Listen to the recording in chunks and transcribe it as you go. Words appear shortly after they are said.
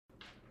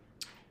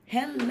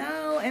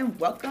Hello and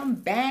welcome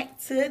back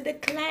to the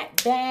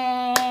clap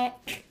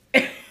back.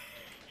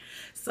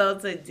 So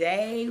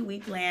today we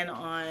plan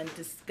on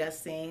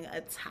discussing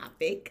a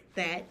topic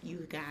that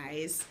you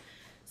guys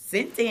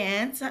sent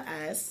in to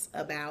us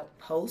about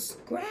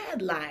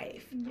post-grad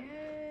life.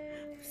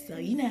 Yes. So,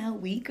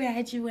 we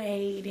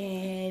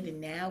graduated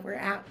and now we're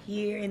out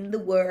here in the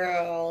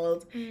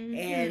world. Mm-hmm.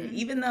 And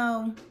even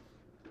though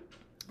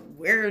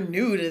we're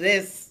new to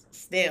this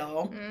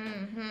still,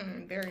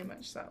 very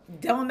much so.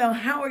 Don't know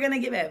how we're going to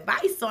give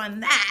advice on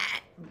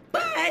that.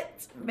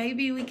 But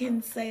maybe we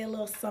can say a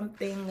little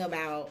something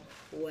about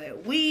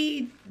what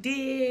we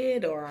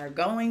did or are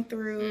going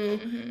through.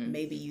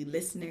 Maybe you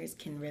listeners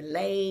can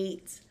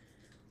relate.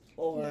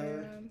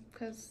 Or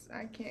because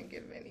I can't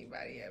give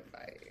anybody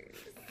advice.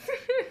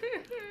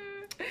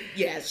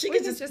 Yeah, she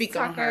can just speak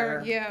on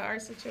her. Our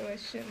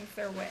situations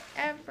or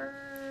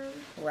whatever.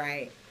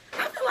 Right.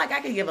 I feel like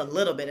I could give a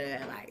little bit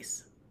of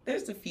advice.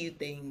 There's a few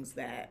things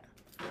that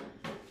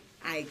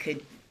I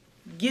could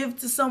give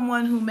to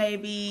someone who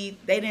maybe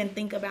they didn't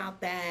think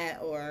about that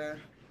or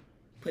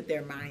put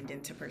their mind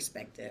into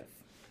perspective.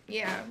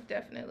 Yeah,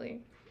 definitely.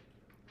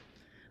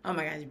 Oh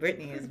my gosh,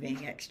 Brittany is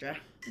being extra.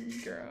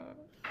 Girl,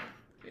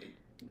 it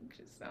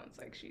just sounds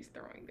like she's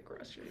throwing the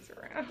groceries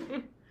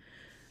around.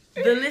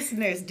 The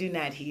listeners do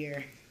not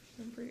hear.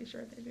 I'm pretty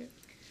sure they do.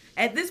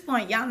 At this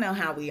point, y'all know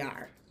how we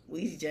are.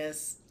 We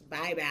just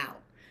vibe out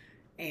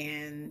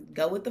and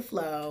go with the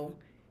flow,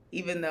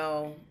 even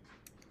though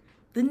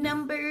the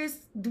numbers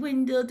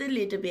dwindled a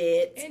little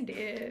bit. It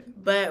did.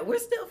 But we're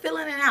still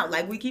filling it out.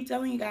 Like we keep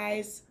telling you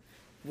guys,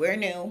 we're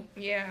new.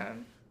 Yeah.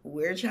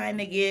 We're trying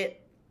to get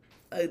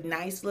a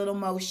nice little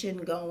motion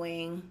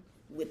going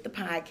with the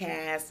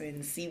podcast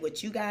and see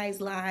what you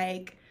guys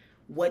like,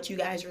 what you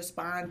guys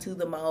respond to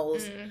the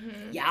most.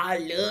 Y'all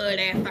love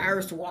that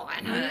first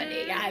one,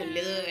 honey. Y'all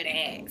love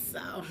that.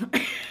 So.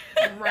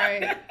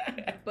 Right.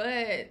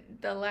 But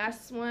the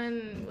last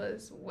one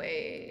was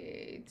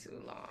way too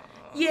long.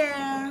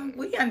 Yeah,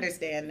 we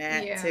understand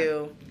that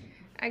too.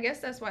 I guess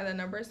that's why the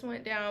numbers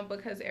went down,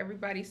 because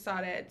everybody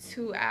saw that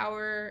 2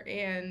 hour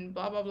and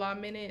blah, blah, blah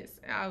minutes.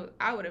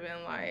 I would have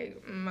been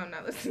like, I'm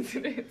not listening to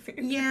this.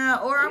 Yeah,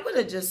 or I would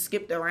have just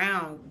skipped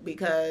around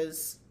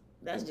because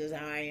that's just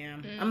how I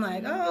am. I'm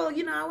like,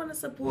 I want to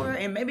support.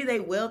 And maybe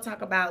they will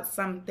talk about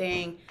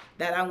something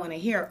that I want to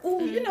hear.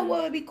 Ooh, you know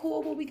what would be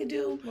cool? What we could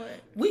do? What?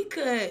 We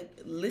could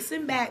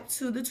listen back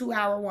to the 2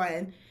 hour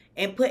one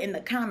and put in the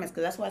comments,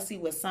 because that's what I see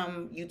what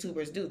some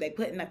YouTubers do. They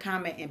put in the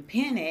comment and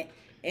pin it,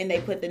 and they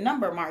put the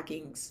number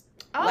markings.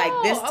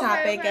 Like this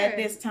topic at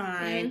this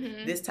time,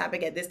 this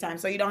topic at this time.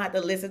 So you don't have to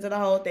listen to the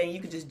whole thing.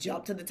 You can just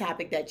jump to the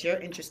topic that you're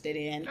interested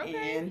in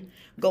and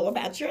go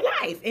about your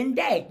life and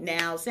day.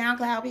 Now,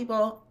 SoundCloud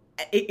people,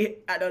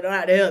 I don't know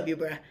how to help you,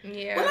 bruh.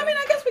 Yeah. Well, I mean,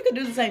 I guess we could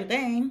do the same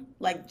thing.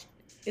 Like,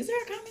 is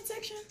there a comment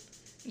section?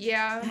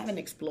 Yeah. I haven't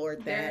explored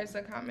that. There is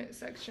a comment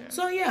section.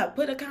 So, yeah,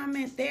 put a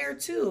comment there,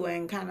 too,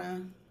 and kind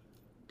of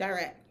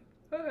direct.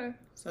 Okay.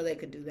 So they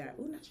could do that.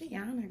 Ooh, now she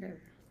yawning, girl.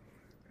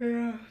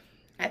 Yeah.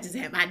 I just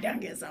had my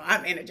Dunkin', so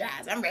I'm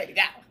energized. I'm ready to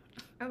go.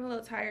 I'm a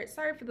little tired.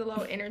 Sorry for the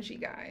low energy,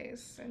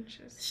 guys.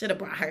 Should have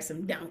brought her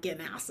some Dunkin'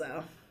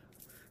 also.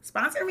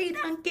 Sponsor me,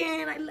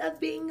 Dunkin'. I love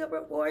being a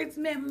rewards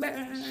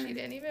member. She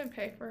didn't even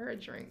pay for her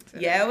drink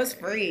today. Yeah, it was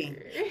free.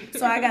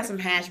 So I got some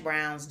hash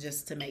browns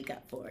just to make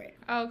up for it.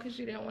 Oh, because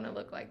you didn't want to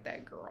look like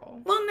that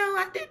girl. Well, no,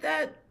 I did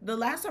that the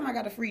last time I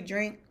got a free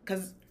drink,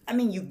 because, I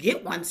mean, you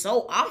get one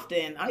so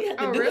often. All you have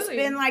to do is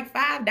spend like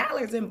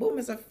 $5 and boom,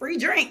 it's a free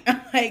drink. I'm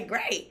like,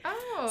 great.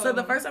 Oh. So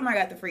the first time I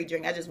got the free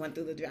drink, I just went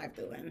through the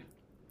drive-thru and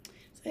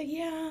said,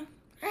 yeah,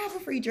 I have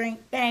a free drink,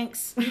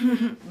 thanks.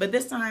 But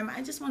this time,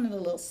 I just wanted a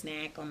little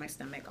snack on my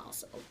stomach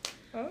also.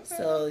 Okay.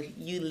 So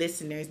you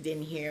listeners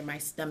didn't hear my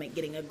stomach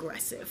getting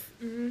aggressive.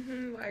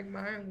 Like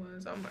mine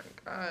was. Oh my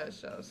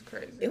gosh, that was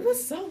crazy. It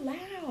was so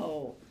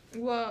loud.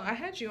 Well, I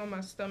had you on my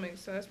stomach,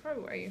 so that's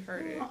probably why you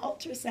heard it.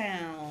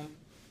 Ultrasound.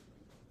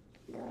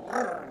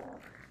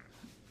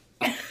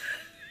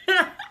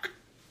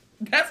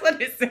 That's what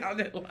it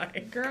sounded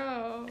like.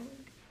 Girl.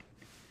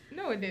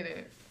 No, it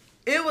didn't.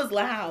 It was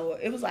loud.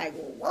 It was like,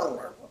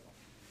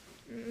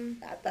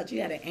 I thought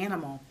you had an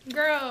animal.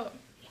 Girl.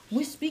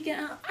 We're speaking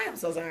of, I am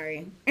so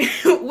sorry.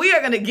 We are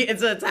going to get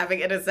into the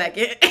topic in a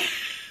second.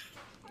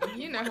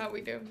 You know how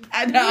we do.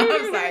 I know.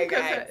 I'm sorry,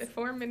 guys.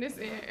 4 minutes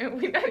in, and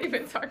we're not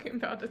even talking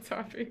about the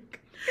topic.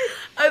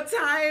 A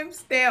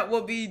timestamp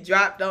will be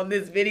dropped on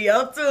this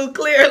video, too,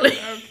 clearly.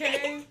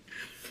 Okay.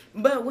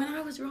 But when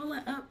I was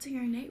rolling up to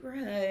your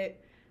neighborhood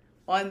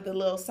on the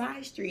little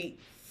side street,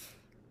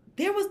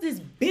 there was this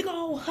big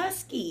old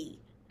husky.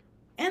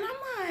 And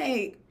I'm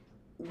like,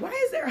 why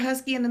is there a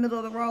husky in the middle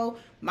of the road?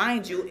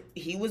 Mind you,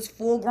 he was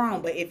full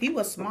grown. But if he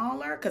was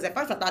smaller, because at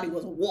first I thought he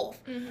was a wolf.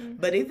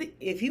 But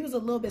if he was a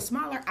little bit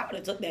smaller, I would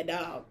have took that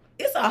dog.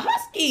 It's a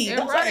husky.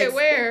 And right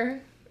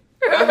where?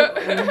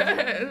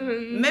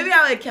 Maybe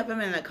I would have kept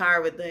him in the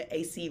car with the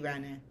AC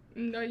running.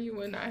 No, you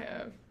would not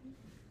have.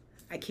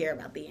 I care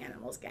about the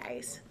animals,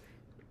 guys.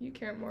 You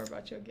care more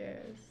about your gas.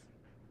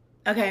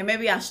 Okay,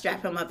 maybe I'll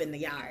strap him up in the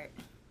yard.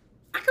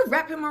 I could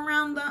wrap him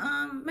around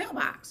the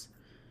mailbox.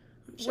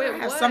 I'm sure I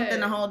have something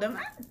to hold him.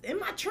 In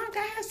my trunk,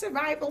 I have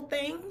survival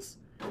things.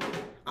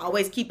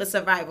 Always keep a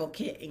survival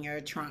kit in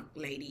your trunk,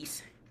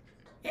 ladies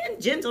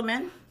and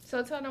gentlemen.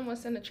 So tell them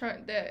what's in the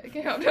trunk that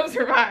can help them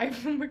survive.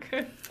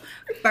 Because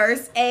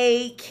first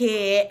aid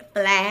kit,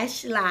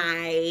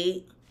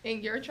 flashlight.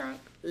 In your trunk?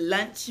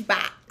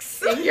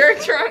 Lunchbox. In your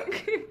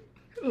trunk?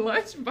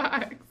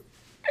 Lunchbox.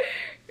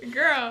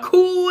 Girl.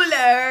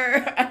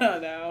 Cooler. I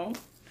don't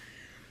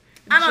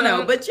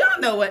know. But y'all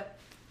know what.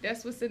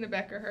 That's what's in the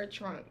back of her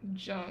trunk.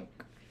 Junk.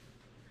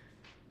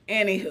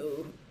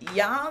 Anywho,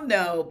 y'all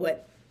know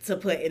what to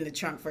put in the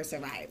trunk for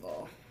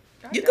survival.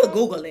 You could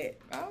Google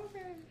it. Oh,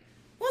 okay.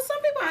 Well,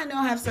 some people I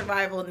know have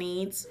survival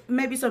needs.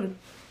 Maybe some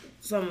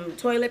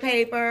toilet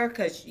paper,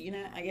 because,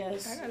 I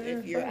guess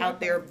if you're out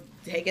there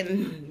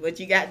taking what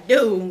you got to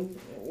do,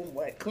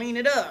 clean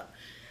it up.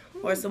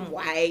 Or some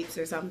wipes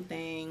or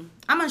something.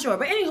 I'm unsure.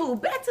 But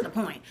anywho, back to the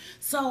point.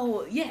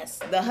 So, yes,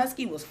 the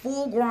husky was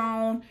full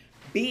grown,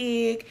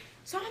 big.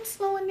 So I'm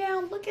slowing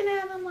down, looking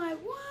at him like,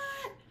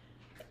 what?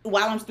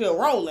 While I'm still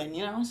rolling,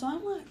 So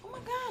I'm like, oh my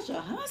gosh,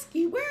 a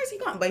husky, where is he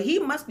going? But he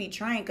must be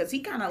trained, because he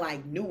kind of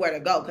like knew where to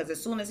go. Because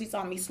as soon as he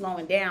saw me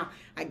slowing down,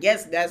 I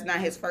guess that's not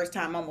his first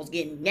time almost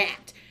getting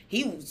napped.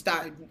 He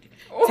started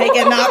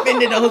taking off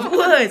into those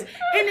woods.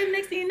 And then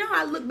next thing you know,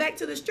 I look back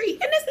to the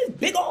street, and this is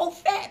big old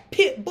fat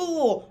pit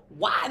bull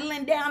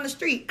waddling down the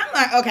street. I'm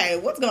like, okay,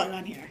 what's going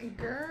on here?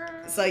 Girl.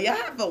 So y'all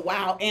have a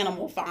wild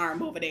animal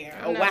farm over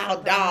there, a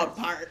wild dog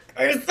park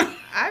or something.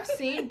 I've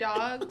seen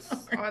dogs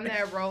on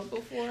that road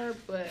before,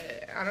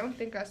 but I don't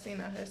think I've seen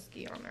a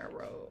husky on that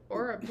road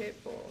or a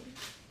pit bull.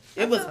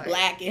 It was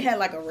black. It had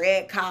like a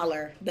red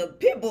collar. The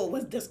pit bull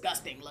was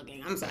disgusting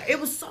looking. I'm sorry. It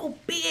was so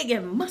big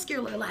and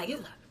muscular. Like, it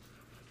was like,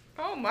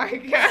 oh my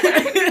God.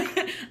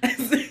 I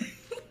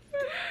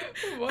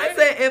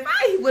said, if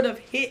I would have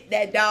hit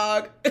that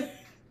dog,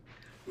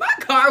 my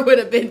car would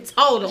have been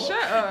total.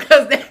 Shut up.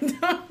 Because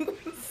that dog was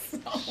so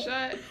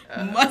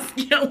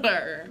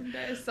muscular.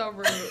 That is so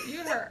rude.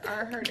 You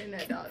are hurting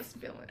that dog's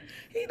feelings.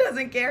 He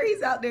doesn't care.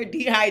 He's out there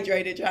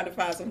dehydrated trying to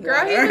find some water.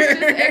 Girl, he was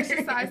just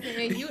exercising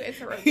and you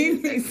interrupted. He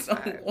needs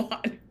some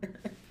water.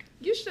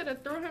 You should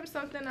have threw him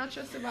something out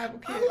your survival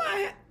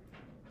kit.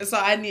 So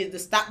I needed to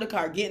stop the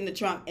car, get in the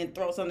trunk, and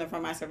throw something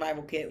from my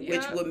survival kit,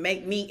 which would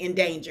make me in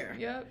danger.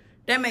 Yep.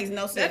 That makes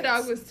no sense. That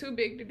dog was too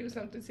big to do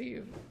something to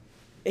you.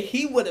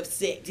 He would have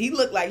sicked. He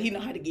looked like he know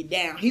how to get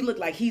down. He looked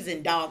like he's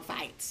in dog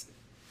fights.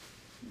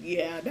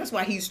 Yeah, that's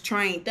why he's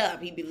trained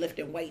up. He be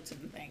lifting weights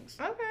and things.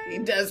 Okay. He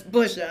does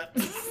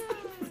push-ups.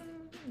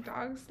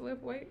 Dogs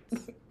lift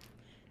weights?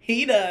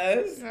 He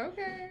does.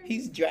 Okay.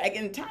 He's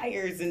dragging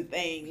tires and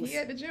things. He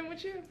at the gym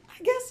with you? I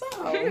guess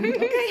so.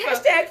 Okay,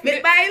 hashtag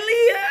fit by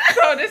Leah.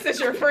 So this is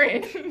your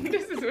friend.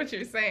 This is what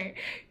you're saying.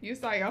 You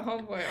saw your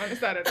homeboy on the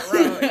side of the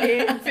road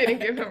and didn't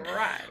give him a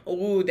ride.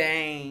 Ooh,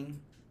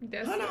 dang.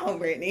 Hold on,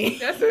 Brittany.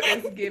 That's what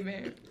it's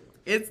giving.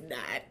 It's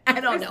not. I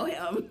don't know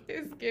him.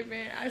 It's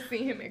giving. I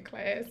seen him in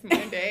class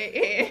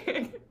Monday,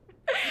 and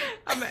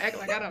I'm going to act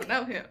like I don't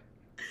know him.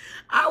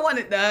 I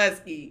wanted the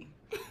husky.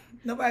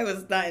 Nobody was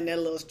stunting that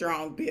little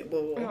strong pit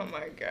bull. Oh,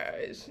 my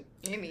gosh.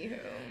 Anywho.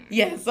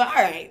 Yeah, so, all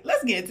right.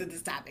 Let's get into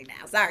this topic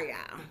now. Sorry,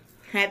 y'all.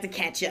 I had to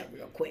catch up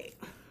real quick.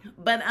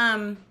 But,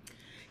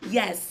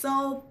 yes,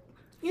 so,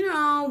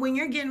 when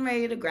you're getting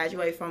ready to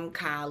graduate from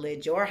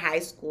college or high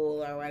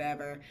school or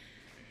whatever,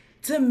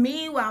 to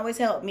me, what always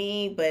helped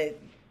me, but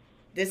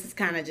this is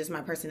kind of just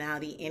my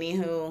personality.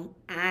 Anywho,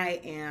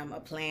 I am a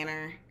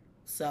planner,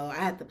 so I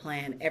have to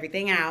plan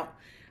everything out.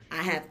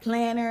 I have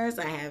planners,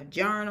 I have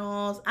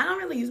journals. I don't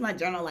really use my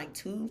journal like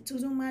too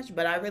much,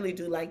 but I really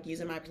do like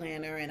using my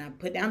planner, and I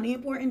put down the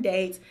important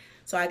dates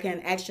so I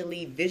can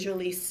actually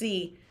visually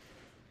see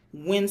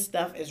when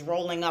stuff is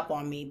rolling up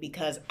on me,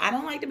 because I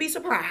don't like to be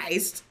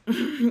surprised.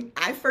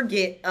 I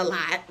forget a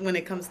lot when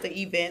it comes to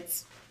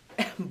events.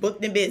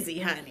 Booked and busy,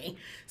 honey.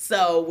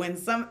 So when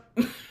some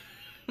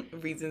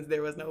reasons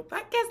there was no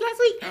podcast last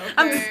week.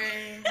 Okay.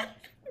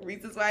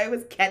 Reasons why it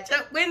was Catch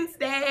Up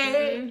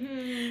Wednesday.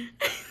 Mm-hmm.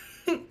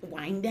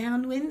 Wind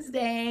Down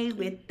Wednesday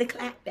with the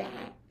clap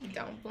back.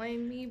 Don't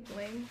blame me,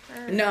 blame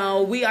her.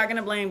 No, we are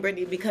gonna blame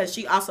Brittany because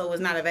she also was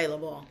not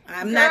available.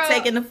 I'm not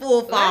taking the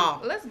full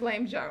fall. Let's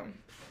blame Joan,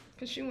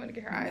 because she wanted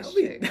to get her eyes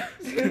checked.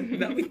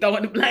 Don't be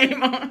throwing the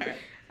blame on her.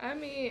 I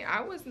mean,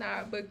 I was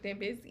not booked and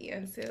busy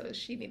until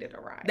she needed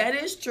a ride. That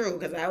is true,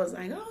 because I was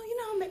like,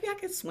 maybe I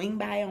could swing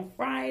by on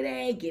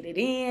Friday, get it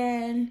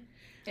in.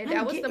 And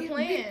that was the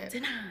plan.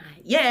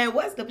 Yeah, it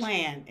was the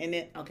plan. And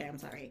then, okay, I'm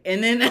sorry.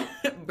 And then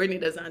Brittany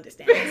doesn't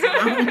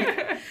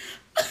understand.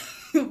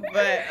 But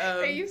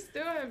and you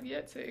still have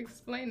yet to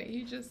explain it.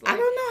 You just I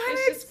don't know how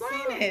to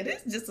explain it.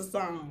 It's just a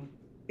song.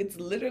 It's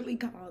literally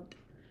called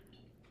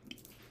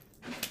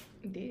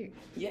Dig.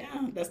 Yeah,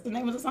 that's the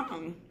name of the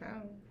song.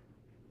 Oh.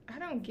 I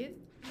don't get.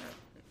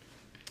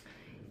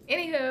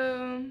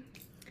 Anywho.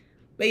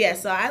 But yeah,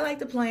 so I like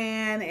to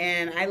plan,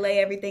 and I lay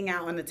everything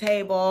out on the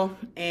table,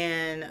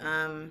 and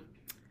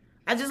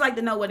I just like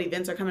to know what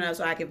events are coming up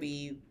so I can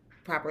be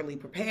properly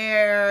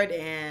prepared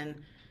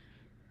and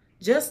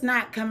just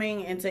not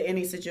coming into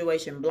any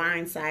situation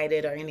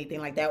blindsided or anything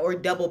like that, or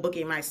double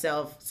booking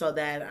myself so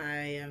that I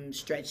am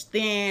stretched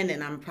thin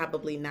and I'm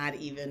probably not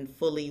even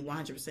fully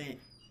 100%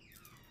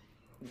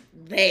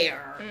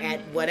 there at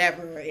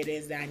whatever it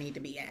is that I need to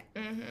be at.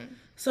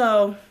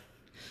 So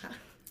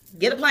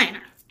get a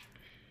planner,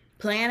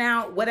 plan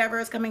out whatever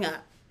is coming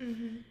up.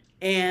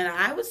 And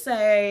I would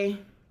say,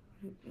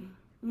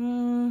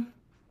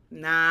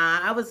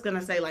 I was going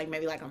to say like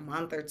maybe like a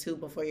month or two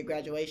before your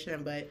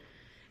graduation, but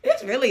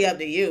it's really up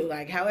to you.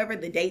 Like however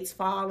the dates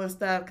fall and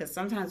stuff, because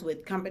sometimes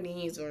with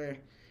companies or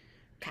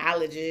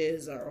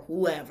colleges or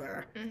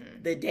whoever,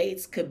 the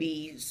dates could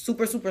be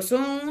super, super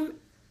soon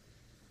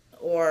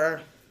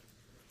or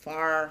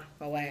far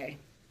away.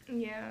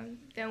 Yeah.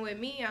 Then with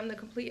me, I'm the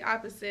complete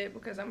opposite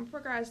because I'm a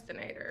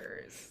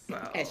procrastinator. So.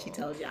 As she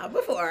told y'all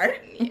before.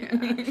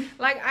 Yeah.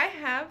 Like, I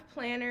have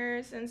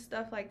planners and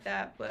stuff like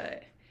that,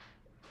 but,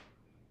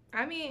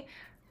 I mean,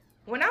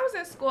 when I was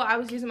in school, I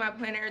was using my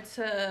planner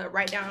to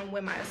write down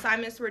when my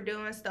assignments were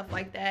due and stuff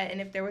like that.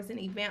 And if there was an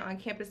event on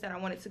campus that I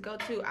wanted to go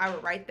to, I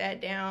would write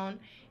that down.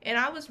 And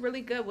I was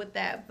really good with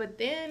that. But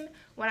then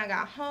when I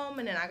got home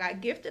and then I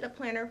got gifted a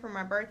planner for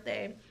my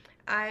birthday,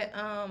 I,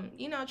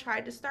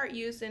 tried to start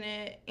using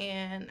it,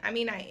 and I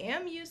mean, I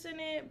am using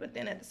it, but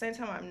then at the same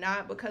time, I'm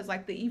not, because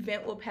like the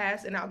event will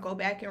pass and I'll go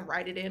back and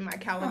write it in my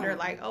calendar,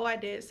 like, oh, I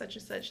did such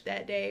and such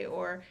that day,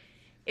 or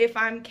if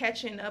I'm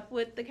catching up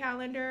with the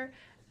calendar,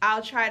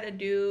 I'll try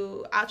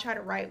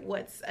to write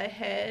what's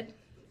ahead,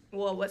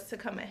 what's to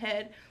come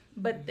ahead,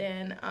 but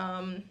then,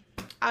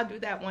 I'll do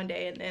that one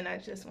day and then I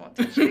just won't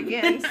touch it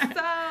again. So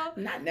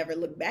not never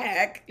look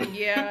back.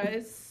 Yeah,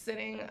 it's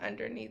sitting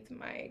underneath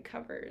my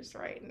covers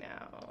right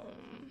now.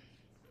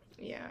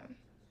 Yeah.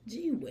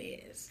 Gee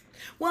whiz.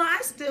 Well,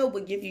 I still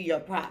would give you your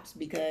props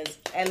because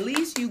at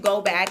least you go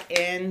back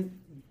and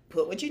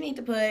put what you need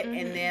to put,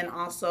 and then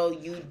also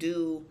you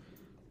do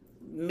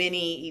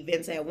many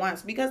events at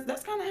once, because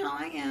that's kind of how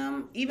I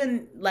am.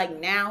 Even like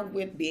now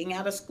with being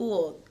out of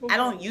school, I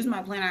don't use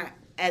my planner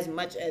as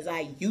much as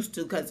I used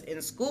to, because in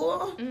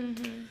school,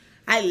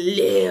 I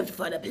lived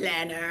for the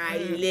planner.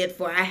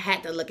 I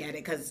had to look at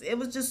it because it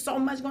was just so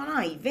much going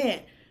on.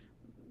 Event,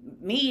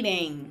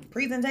 meeting,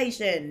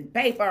 presentation,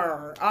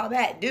 paper, all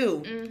that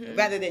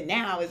rather than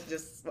now, it's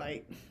just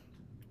like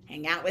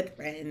hang out with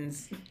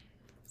friends,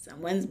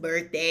 someone's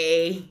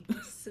birthday,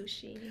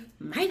 sushi,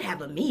 might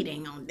have a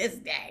meeting on this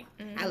day.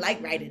 I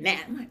like writing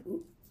that. I'm like,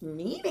 ooh,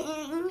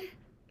 meeting,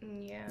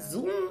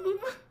 Zoom.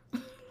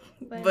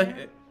 But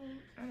I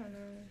don't know.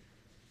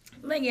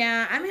 But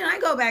yeah, I mean, I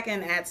go back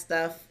and add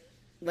stuff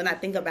when I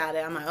think about it.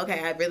 I'm like, okay,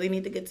 I really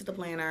need to get to the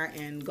planner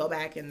and go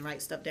back and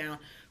write stuff down.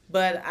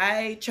 But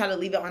I try to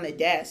leave it on the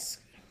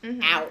desk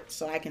out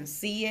so I can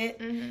see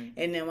it.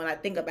 And then when I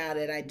think about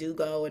it, I do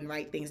go and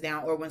write things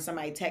down. Or when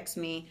somebody texts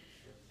me,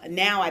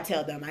 now I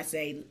tell them, I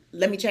say,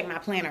 let me check my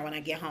planner when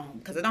I get home,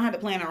 because I don't have the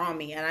planner on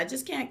me. And I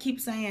just can't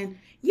keep saying,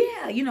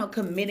 yeah,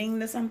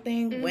 committing to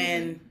something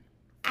when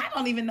I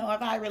don't even know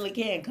if I really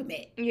can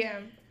commit. Yeah.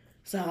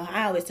 So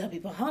I always tell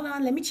people, hold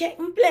on, let me check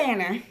my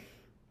planner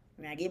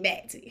and I'll get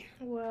back to you.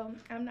 Well,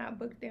 I'm not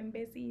booked and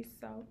busy,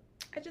 so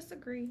I just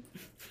agree.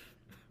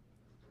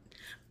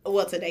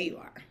 Well, today you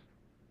are.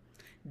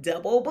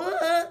 Double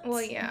booked.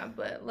 Well, yeah,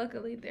 but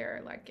luckily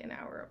they're like an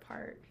hour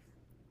apart.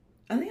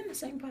 Are they in the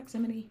same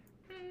proximity?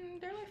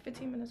 They're like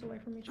 15 minutes away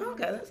from each other.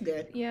 Okay, that's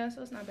good. Yeah,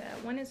 so it's not bad.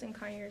 One is in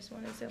Conyers,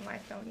 one is in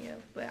Lithonia,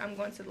 but I'm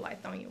going to the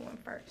Lithonia one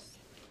first.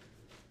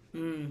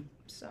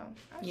 So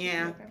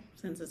yeah, okay.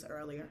 Since it's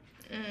earlier.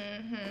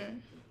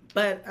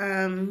 But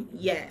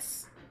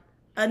yes,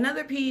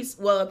 another piece.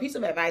 Well, a piece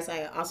of advice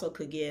I also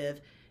could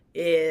give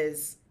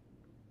is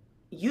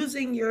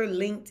using your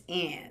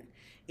LinkedIn.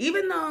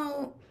 Even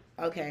though,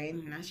 okay,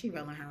 now she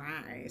rolling her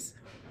eyes.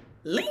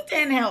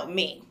 LinkedIn helped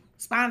me.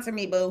 Sponsor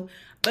me, boo.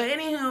 But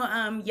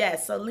anywho,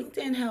 yes. So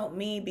LinkedIn helped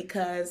me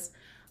because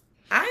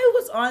I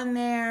was on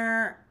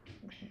there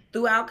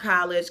throughout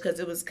college,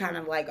 because it was kind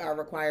of like our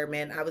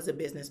requirement. I was a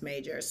business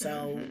major,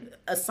 so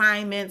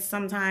assignments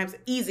sometimes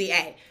easy.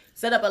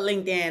 Set up a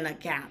LinkedIn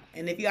account,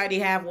 and if you already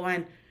have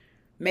one,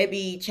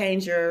 maybe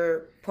change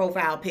your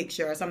profile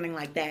picture or something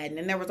like that. And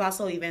then there was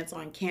also events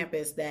on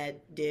campus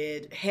that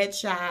did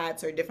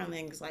headshots or different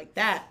things like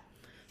that.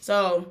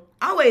 So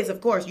always, of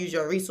course, use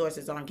your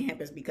resources on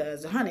campus,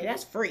 because honey,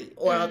 that's free,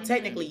 or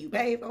technically you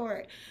pay for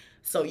it,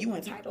 so you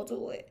entitled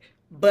to it.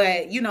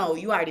 But, you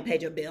already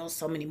paid your bills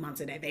so many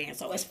months in advance,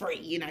 so it's free.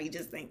 You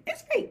just think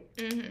it's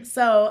free.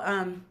 So,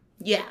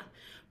 yeah.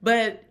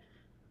 But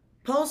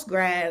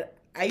post-grad,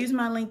 I use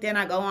my LinkedIn.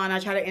 I go on. I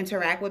try to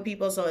interact with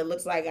people so it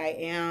looks like I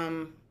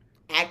am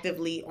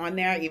actively on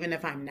there, even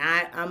if I'm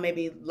not. I'll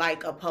maybe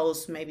like a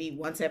post maybe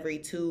once every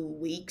 2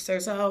 weeks or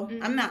so.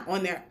 I'm not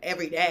on there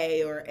every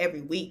day or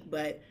every week,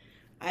 but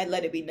I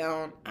let it be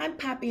known I'm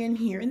popping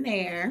here and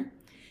there.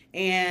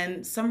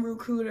 And some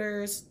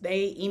recruiters,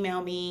 they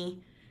email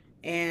me.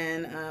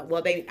 And,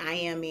 they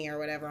IM me or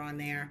whatever on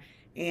there.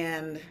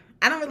 And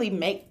I don't really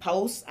make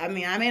posts. I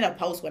mean, I made a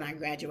post when I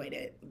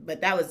graduated,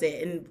 but that was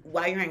it. And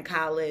while you're in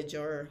college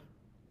or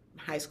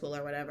high school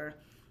or whatever,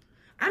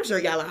 I'm sure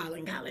y'all are all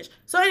in college.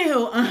 So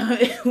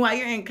anywho, while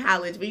you're in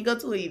college, when you go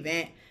to an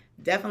event,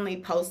 definitely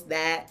post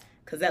that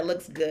because that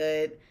looks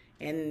good.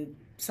 And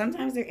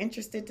sometimes they're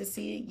interested to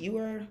see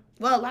a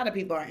lot of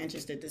people are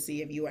interested to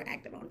see if you are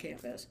active on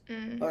campus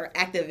or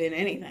active in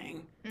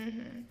anything.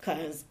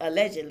 Because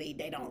allegedly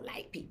they don't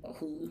like people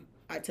who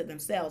are to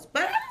themselves.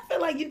 But I don't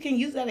feel like you can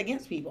use that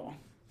against people.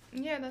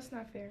 Yeah, that's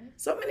not fair.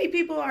 So many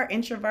people are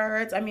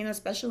introverts. I mean,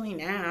 especially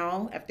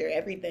now after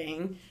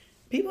everything.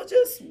 People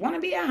just want to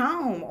be at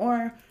home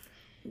or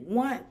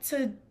want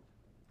to,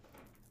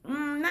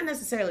 not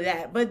necessarily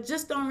that, but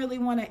just don't really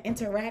want to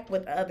interact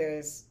with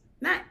others.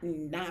 Not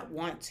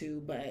want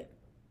to, but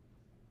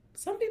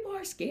some people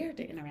are scared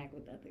to interact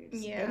with others.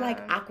 Yeah. They're like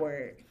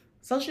awkward,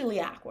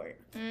 socially awkward.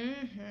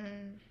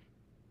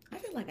 I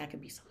feel like I could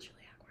be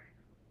socially awkward.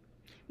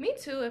 Me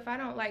too, if I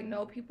don't like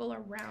know people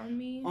around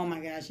me. Oh my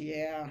gosh,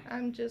 yeah.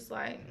 I'm just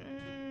like,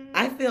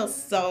 I feel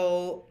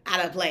so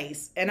out of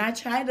place. And I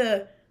try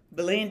to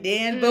blend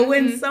in, but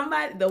when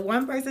the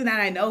one person that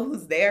I know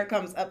who's there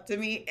comes up to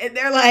me and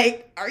they're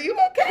like, "Are you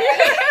okay?"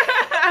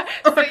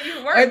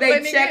 or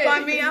they check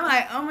on me, I'm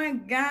like, "Oh my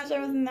gosh, I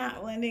was not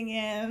blending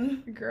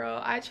in." Girl,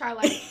 I try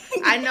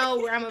I know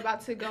where I'm about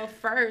to go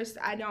first.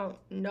 I don't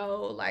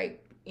know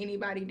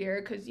anybody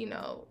there because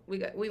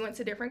we went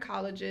to different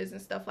colleges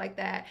and stuff like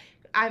that.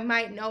 I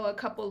might know a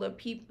couple of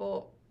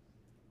people.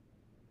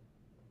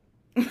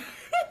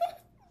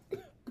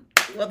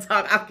 We'll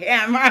talk off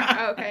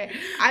camera. Okay.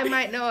 I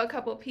might know a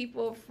couple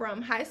people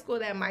from high school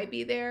that might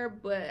be there,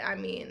 but I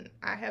mean,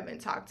 I haven't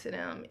talked to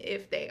them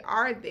if they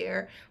are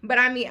there. But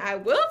I mean, I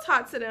will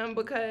talk to them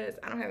because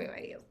I don't have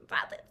anybody else to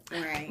talk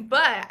to. Right.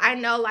 But I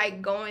know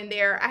going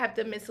there, I have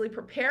to mentally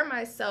prepare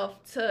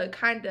myself to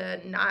kind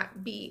of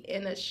not be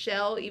in a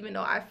shell, even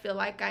though I feel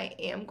like I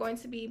am going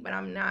to be, but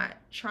I'm not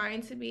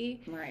trying to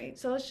be. Right.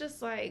 So it's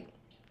just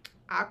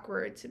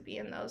awkward to be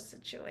in those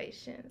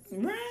situations.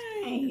 Right.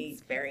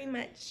 It's very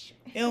much.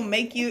 It'll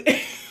make you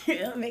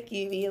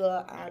be a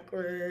little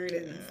awkward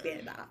and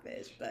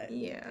standoffish, but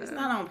yeah, it's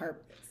not on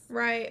purpose.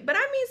 Right. But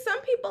I mean,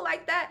 some people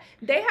like that,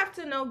 they have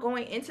to know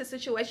going into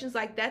situations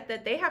like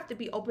that they have to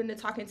be open to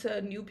talking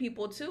to new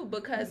people too.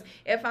 Because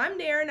if I'm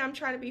there and I'm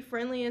trying to be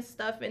friendly and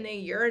stuff and then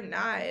you're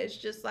not, it's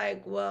just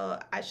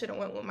well, I should have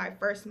went with my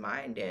first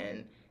mind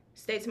and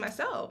stayed to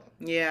myself.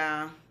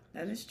 Yeah,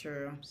 that is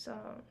true. So,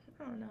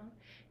 I don't know.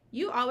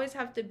 You always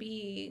have to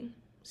be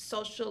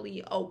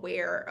socially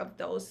aware of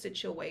those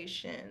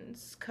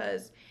situations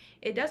because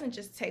it doesn't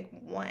just take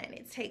one.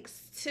 It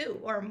takes two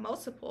or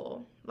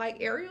multiple. Like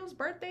Ariel's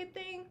birthday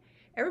thing,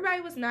 everybody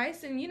was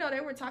nice and,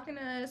 they were talking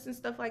to us and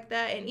stuff like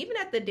that. And even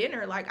at the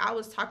dinner, I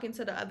was talking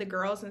to the other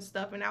girls and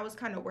stuff and I was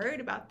kind of worried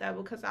about that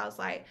because I was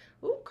like,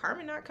 ooh,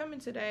 Carmen not coming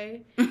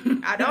today.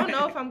 I don't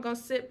know if I'm going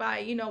to sit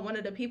by, one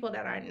of the people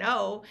that I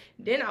know.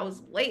 Then I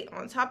was late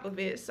on top of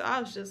it. So I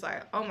was just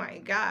like, oh my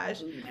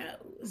gosh. Who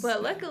knows?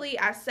 But luckily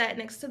I sat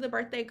next to the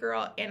birthday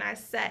girl and I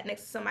sat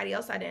next to somebody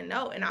else I didn't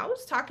know. And I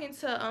was talking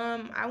to,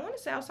 I want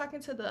to say I was talking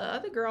to the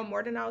other girl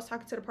more than I was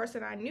talking to the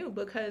person I knew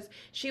because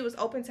she was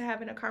open to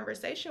having a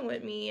conversation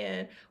with me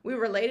and we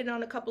related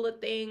on a couple of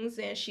things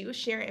and she was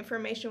sharing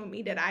information with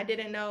me that I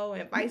didn't know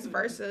and vice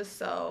versa.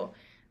 So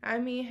I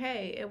mean,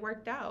 hey, it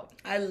worked out.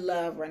 I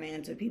love running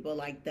into people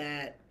like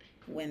that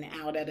when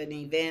out at an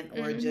event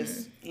or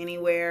just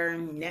anywhere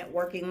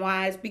networking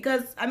wise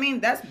because I mean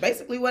that's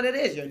basically what it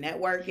is. You're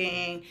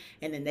networking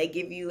and then they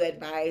give you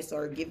advice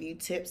or give you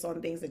tips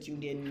on things that you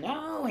didn't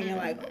know and you're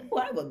like, oh,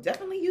 I will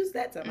definitely use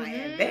that to my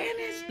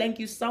advantage. Thank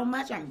you so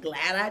much. I'm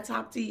glad I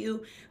talked to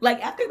you.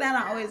 After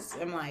that I always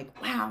am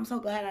like, wow, I'm so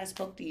glad I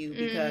spoke to you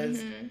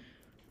because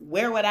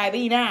where would I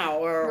be now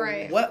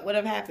or what would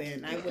have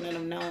happened? I wouldn't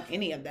have known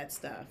any of that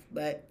stuff.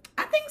 But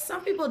I think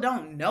some people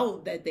don't know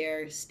that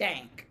they're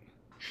stank.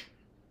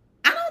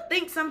 I don't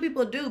think some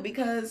people do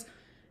because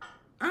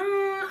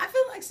I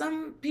feel like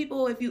some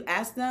people, if you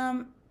ask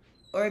them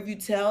or if you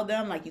tell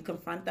them, you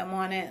confront them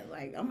on it,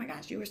 oh my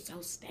gosh, you were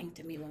so stank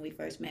to me when we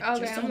first met.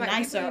 Okay, you're so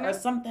nicer or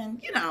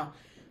something,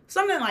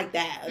 something like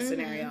that, a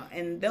scenario.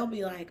 And they'll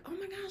be like, oh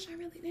my gosh, I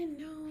really didn't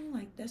know.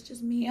 That's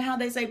just me. And how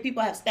they say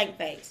people have stank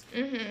face.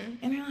 And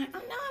they're like,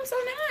 oh no, I'm so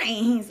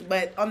nice.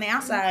 But on the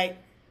outside,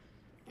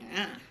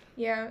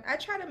 Yeah, I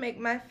try to make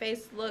my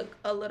face look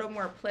a little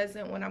more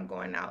pleasant when I'm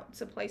going out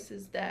to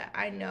places that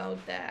I know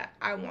that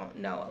I won't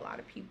know a lot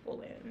of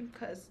people in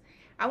because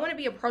I want to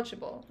be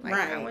approachable.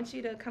 I want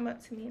you to come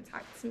up to me and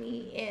talk to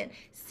me and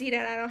see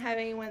that I don't have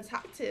anyone to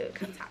talk to.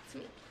 Come talk to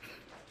me.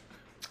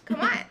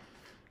 Come on.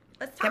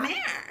 Let's talk. Come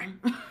here.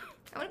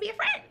 I want to be a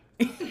friend.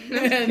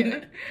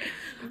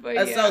 But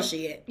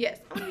associate. Yeah. Yes.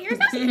 Oh, you're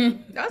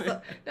associate.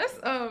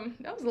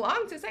 That was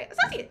long to say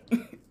associate.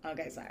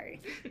 Okay,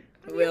 sorry.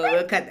 We'll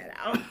cut that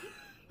out.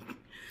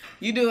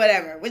 You do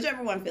whatever.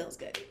 Whichever one feels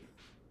good.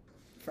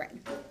 Friend.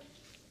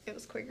 It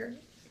was quicker.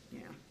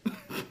 Yeah.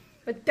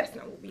 But that's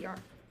not what we are.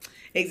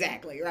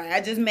 Exactly, right. I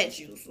just met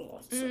you,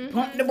 so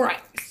pump the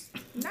brakes.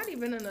 Not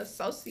even an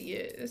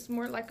associate. It's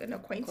more like an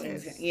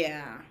acquaintance.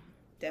 Yeah,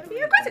 definitely.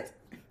 Your acquaintance.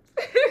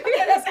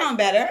 Okay, that sounds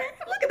better.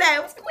 Look at that.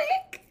 It was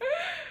quick.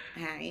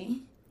 Hi.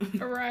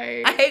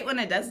 Right. I hate when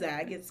it does that.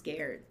 I get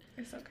scared.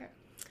 It's okay.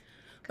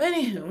 But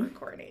anywho,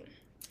 recording.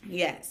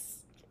 Yes.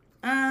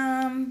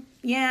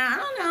 Yeah, I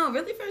don't know.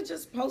 Really, for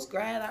just post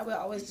grad, I would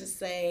always just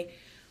say,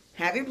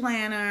 have your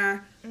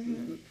planner.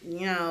 Mm-hmm.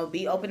 You know,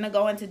 be open to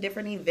going to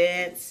different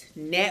events.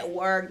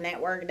 Network.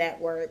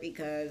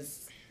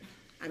 Because,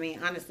 I mean,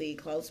 honestly,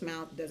 closed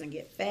mouth doesn't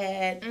get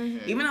fed.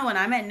 Mm-hmm. Even though when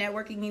I'm at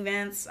networking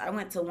events, I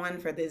went to one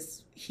for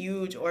this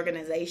huge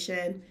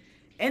organization.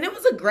 And it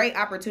was a great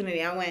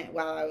opportunity. I went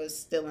while I was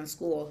still in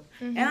school.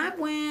 Mm-hmm. And I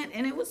went,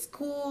 and it was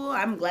cool.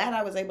 I'm glad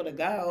I was able to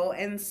go.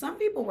 And some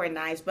people were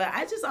nice, but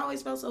I just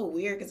always felt so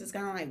weird because it's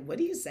kind of like, what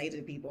do you say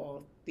to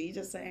people? Do you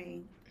just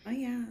say, oh,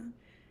 yeah,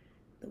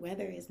 the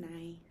weather is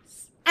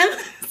nice?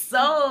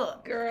 So,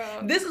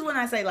 girl, this is when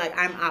I say, like,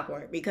 I'm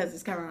awkward because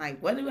it's kind of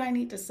like, what do I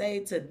need to say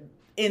to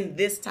in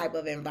this type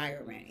of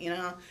environment? You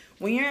know,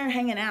 when you're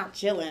hanging out,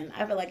 chilling,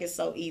 I feel like it's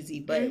so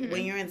easy. But mm-hmm.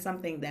 when you're in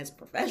something that's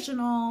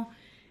professional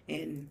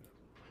and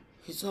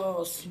it's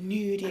all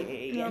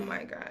snooty. Oh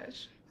my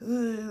gosh.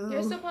 Ooh,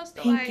 you're supposed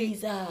to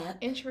like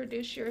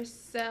introduce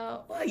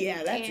yourself. Well,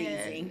 yeah, that's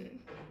easy.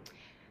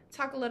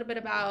 Talk a little bit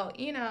about,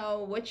 you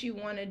know, what you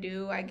want to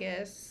do, I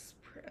guess,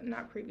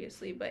 not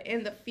previously, but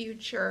in the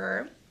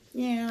future.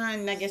 Yeah,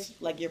 and I guess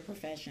like your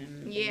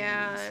profession.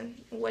 Yeah,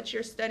 what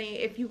you're studying,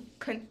 if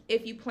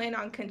you plan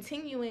on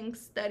continuing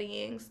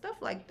studying,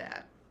 stuff like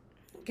that.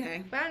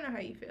 Okay. But I don't know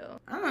how you feel.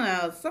 I don't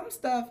know. Some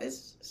stuff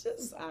is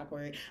just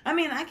awkward. I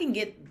mean, I can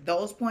get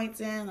those points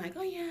in, like,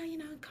 oh, yeah, you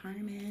know,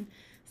 Carmen,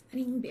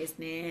 studying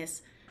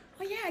business.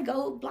 Oh, yeah, I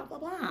go blah, blah,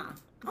 blah.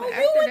 But oh,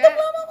 you went to blah,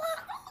 blah,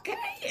 blah.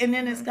 Okay. And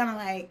then it's kind of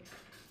like,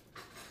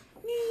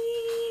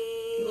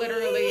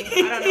 literally,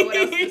 I don't know what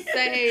else to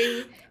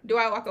say. Do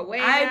I walk away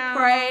now?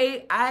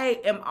 Pray.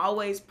 I am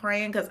always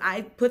praying because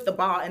I put the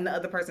ball in the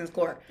other person's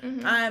court.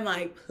 Mm-hmm. I'm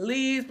like,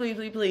 please, please,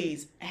 please,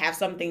 please have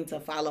something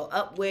to follow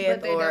up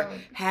with or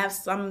have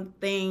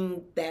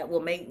something that will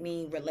make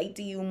me relate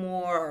to you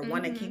more or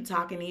want to keep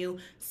talking to you.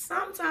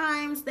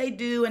 Sometimes they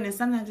do, and then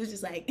sometimes it's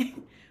just like,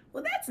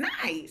 well, that's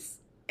nice.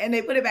 And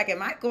they put it back in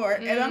my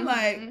court, and I'm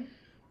like,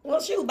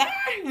 well, shoot, bye.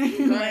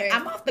 Like,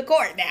 I'm off the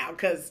court now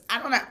because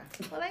I don't know.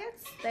 Well, I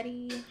got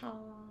study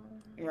hall.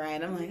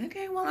 Right. I'm like,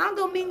 okay, well, I'll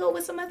go mingle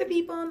with some other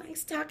people.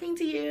 Nice talking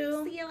to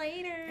you. See you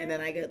later. And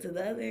then I go to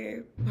the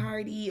other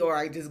party, or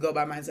I just go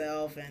by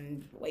myself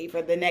and wait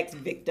for the next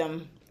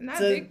victim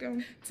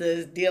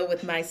to deal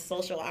with my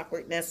social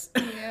awkwardness.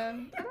 Yeah.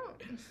 I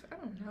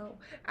don't know.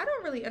 I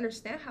don't really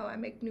understand how I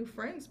make new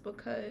friends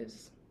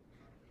because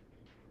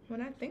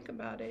when I think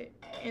about it,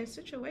 in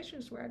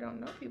situations where I don't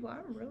know people,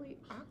 I'm really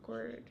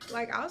awkward.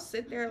 Like, I'll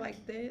sit there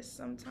like this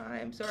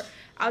sometimes, or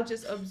I'll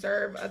just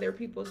observe other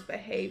people's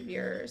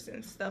behaviors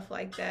and stuff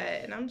like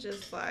that. And I'm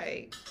just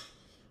like,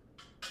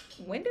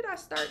 when did I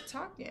start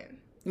talking?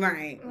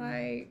 Right.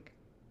 Like,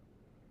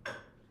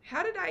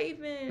 how did I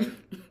even,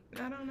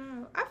 I don't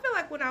know. I feel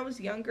like when I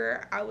was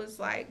younger, I was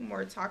like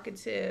more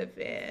talkative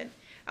and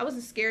I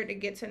wasn't scared to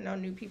get to know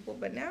new people.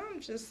 But now I'm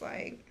just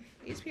like,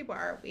 these people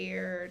are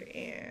weird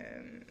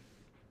and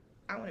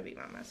I want to be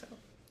by myself.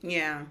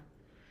 Yeah.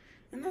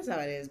 And that's how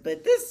it is.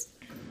 But this,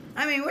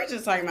 I mean, we're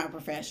just talking about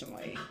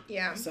professionally.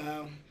 Yeah.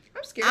 So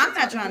I'm scared. I'm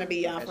not trying to be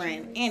your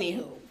friend.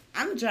 Anywho,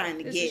 I'm trying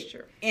to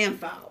get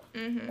info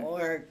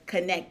or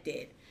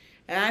connected.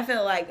 And I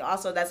feel like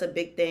also that's a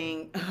big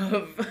thing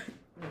of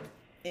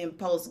in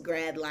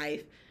post-grad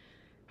life.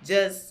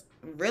 Just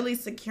really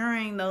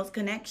securing those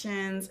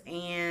connections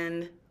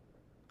and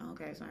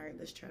okay, sorry,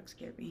 this truck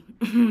scared me.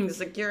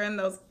 Securing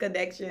those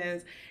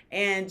connections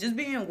and just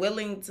being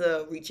willing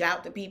to reach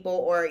out to people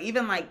or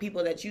even like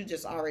people that you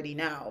just already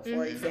know.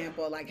 For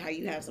example, like how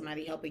you have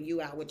somebody helping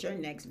you out with your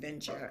next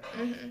venture.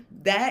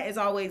 That is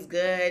always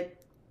good.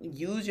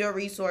 Use your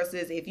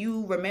resources. If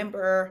you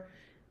remember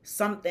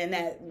something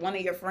that one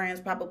of your friends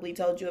probably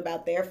told you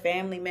about their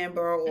family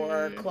member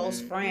or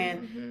close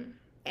friend,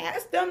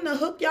 ask them to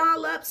hook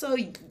y'all up so,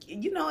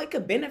 you know, it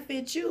could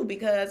benefit you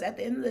because at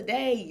the end of the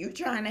day, you're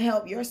trying to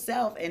help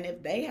yourself. And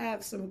if they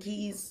have some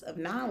keys of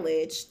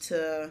knowledge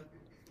to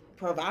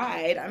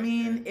provide, I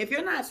mean, if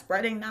you're not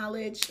spreading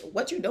knowledge,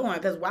 what you doing?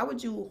 Because why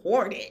would you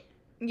hoard it?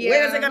 Yeah.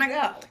 Where is it going to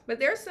go? But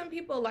there's some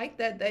people like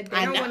that they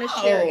don't want to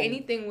share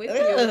anything with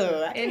you.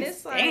 And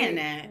it's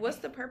like, what's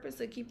the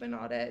purpose of keeping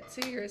all that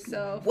to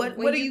yourself? What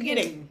are you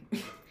getting?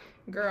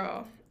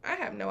 Girl, I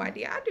have no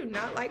idea. I do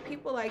not like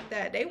people like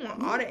that. They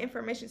want all the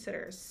information to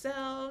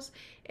themselves,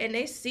 and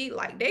they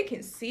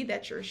can see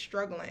that you're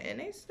struggling, and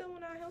they still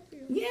want to help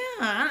you. Yeah,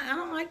 I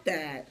don't like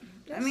that.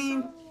 I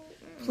mean,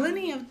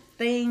 plenty of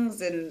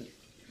things, and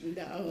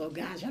oh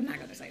gosh, I'm not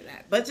gonna say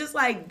that, but just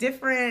like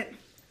different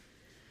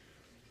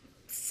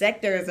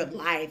sectors of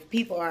life,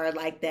 people are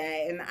like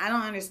that, and I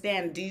don't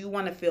understand. Do you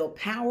want to feel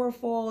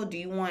powerful? Do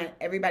you want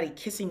everybody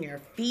kissing your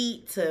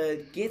feet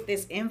to get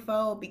this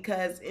info?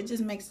 Because it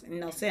just makes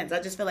no sense. I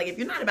just feel like if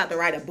you're not about to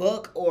write a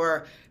book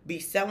or be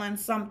selling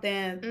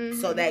something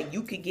so that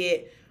you could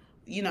get,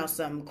 you know,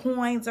 some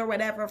coins or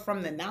whatever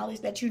from the knowledge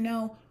that you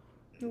know,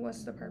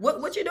 what's the purpose?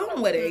 What you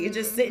doing with it? You're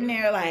just sitting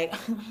there like,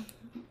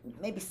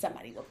 maybe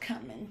somebody will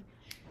come and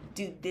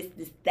do this,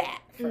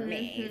 that for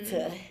me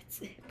to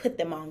put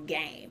them on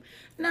game.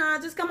 Nah,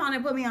 just come on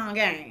and put me on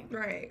game.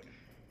 Right.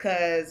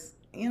 Because,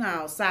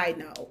 side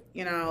note,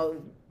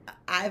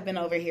 I've been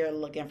over here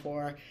looking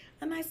for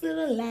a nice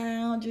little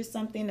lounge or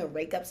something to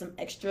rake up some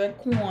extra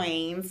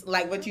coins,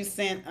 like what you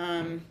sent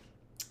on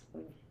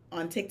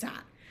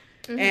TikTok.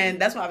 And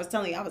that's why I was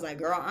telling you, I was like,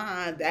 girl,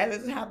 that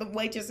is how the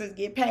waitresses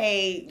get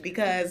paid.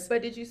 Because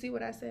But did you see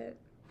what I said?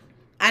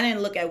 I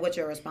didn't look at what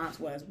your response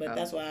was, but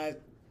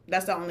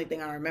that's the only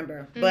thing I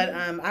remember. But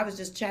I was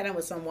just chatting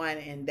with someone,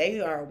 and they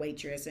are a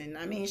waitress, and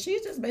I mean, she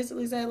just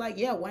basically said like,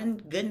 yeah,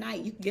 one good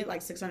night you can get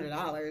like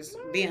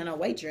 $600 being a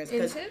waitress.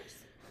 In tips?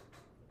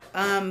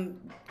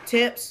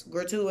 Tips,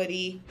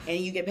 gratuity, and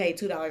you get paid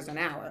 $2 an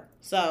hour.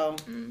 So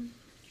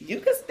you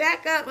could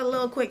stack up a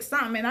little quick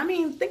something. And I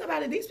mean, think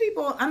about it. These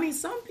people, I mean,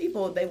 some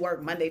people, they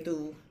work Monday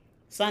through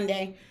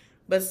Sunday,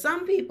 but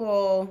some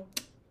people,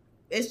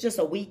 it's just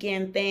a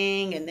weekend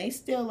thing, and they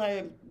still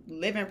are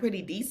living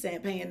pretty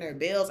decent, paying their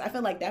bills. I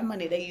feel like that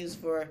money they use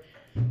for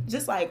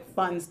just like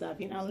fun stuff.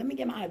 Let me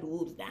get my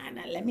boobs done.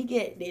 Let me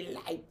get the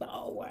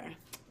lipo, or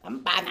I'm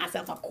buy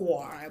myself a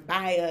car, or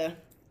buy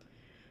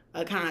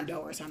a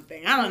condo or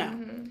something. I don't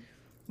know.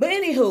 But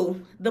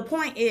anywho, the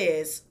point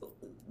is,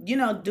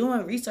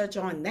 doing research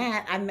on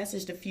that, I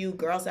messaged a few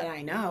girls that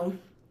I know,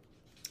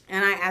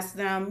 and I asked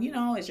them,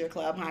 is your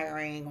club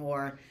hiring,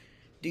 or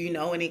do you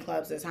know any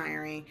clubs that's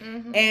hiring?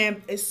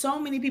 And so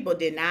many people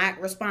did not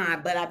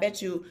respond, but I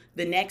bet you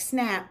the next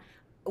snap,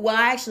 well,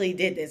 I actually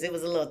did this. It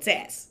was a little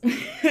test.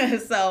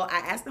 So I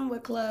asked them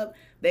what club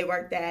they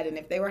worked at and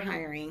if they were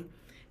hiring,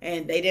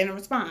 and they didn't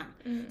respond.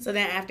 So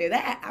then after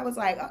that, I was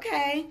like,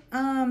 okay,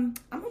 I'm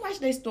going to watch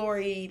their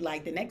story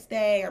like the next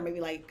day or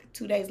maybe like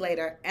 2 days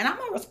later, and I'm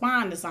going to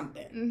respond to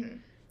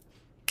something.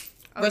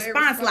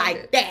 Response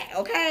like that,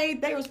 okay?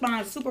 They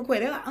respond super quick.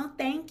 They're like, oh,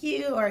 thank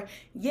you, or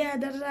yeah,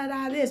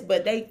 da-da-da-da, this.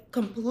 But they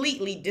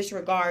completely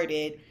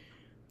disregarded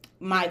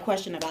my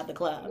question about the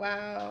club.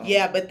 Wow.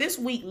 Yeah, but this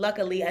week,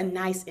 luckily, a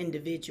nice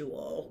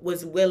individual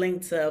was willing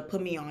to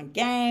put me on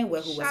game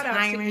with who was hiring.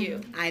 Shout out to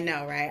you. I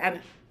know,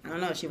 right? I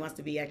don't know if she wants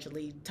to be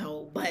actually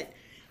told, but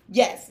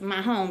yes,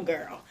 my home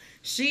girl.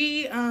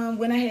 She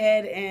went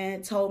ahead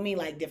and told me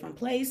like different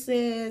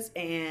places,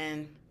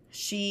 and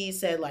she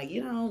said like,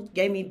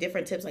 gave me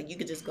different tips. Like you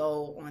could just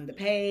go on the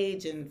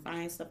page and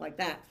find stuff like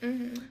that.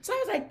 So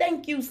I was like,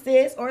 thank you,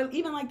 sis. Or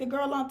even like the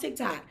girl on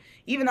TikTok,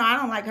 even though I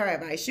don't like her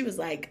advice, she was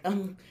like,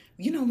 when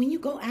you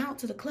go out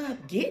to the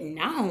club, get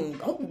known,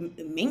 go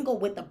mingle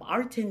with the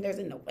bartenders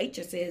and the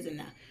waitresses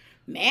and the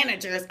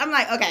managers. I'm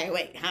like, okay,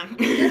 wait,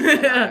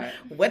 huh?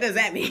 What does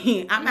that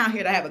mean? I'm out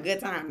here to have a good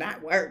time,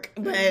 not work.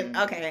 But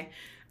okay.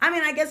 I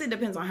mean, I guess it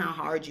depends on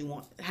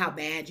how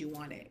bad you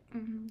want it.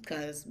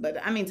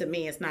 But I mean, to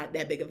me, it's not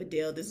that big of a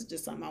deal. This is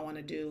just something I want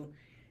to do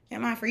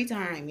in my free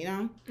time,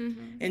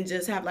 and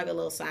just have like a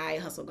little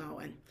side hustle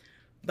going.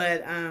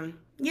 But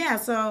yeah,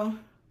 so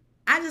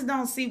I just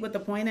don't see what the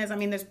point is. I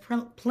mean, there's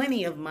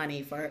plenty of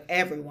money for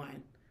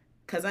everyone,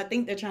 because I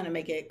think they're trying to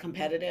make it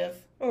competitive.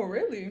 Oh,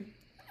 really?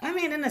 I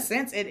mean, in a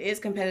sense, it is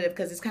competitive,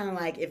 because it's kind of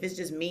like if it's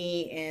just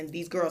me and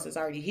these girls that's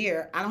already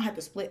here, I don't have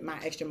to split my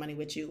extra money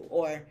with you,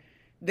 or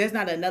there's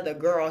not another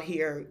girl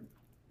here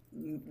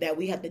that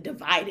we have to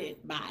divide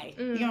it by.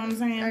 You know what I'm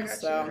saying? I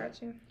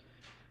got you.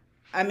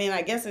 I mean,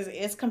 I guess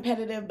it's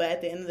competitive, but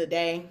at the end of the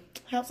day,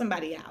 help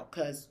somebody out,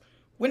 because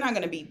we're not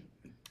going to be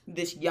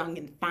this young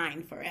and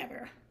fine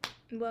forever.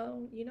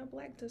 Well,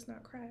 black does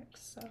not crack,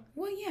 so.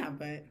 Well, yeah,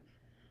 but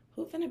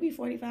who finna be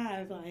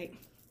 45, like?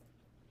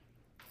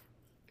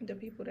 The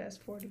people that's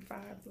 45,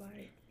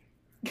 like.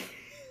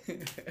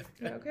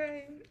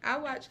 Okay. I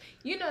watch,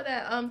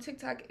 that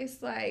TikTok,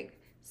 it's like,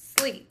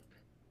 sleep.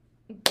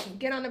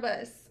 Get on the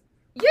bus.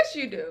 Yes,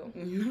 you do.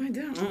 No, I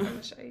don't. I'm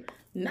gonna show you.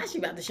 Now she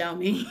about to show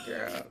me.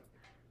 Girl.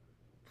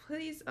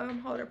 Please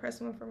hold or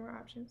press 1 for more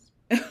options.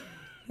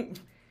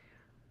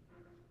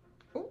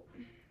 Ooh.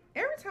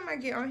 Every time I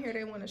get on here,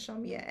 they want to show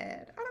me an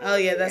ad. Oh,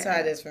 yeah, that's how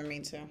it is for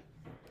me, too.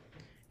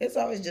 It's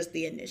always just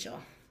the initial.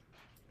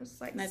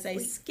 It's like, and I say,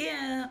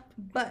 skip.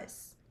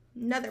 Bus.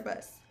 Another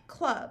bus.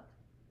 Club.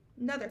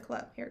 Another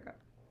club. Here we go.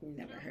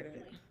 Never heard of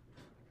it.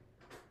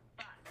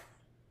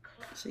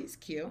 She's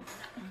cute.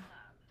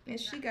 And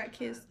she got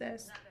kids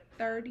that's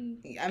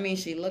 30. I mean,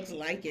 she looks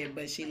like it,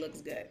 but she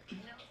looks good.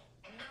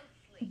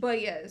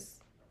 But yes,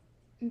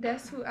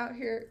 that's who out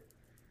here.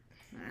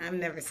 I've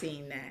never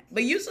seen that.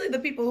 But usually the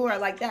people who are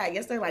like that, I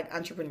guess they're like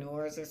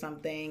entrepreneurs or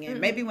something. And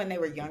maybe when they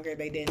were younger,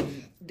 they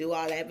didn't do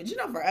all that.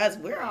 But for us,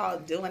 we're all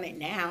doing it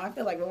now. I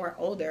feel like when we're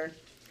older,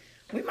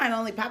 we might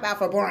only pop out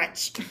for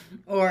brunch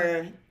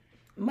or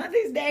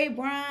Mother's Day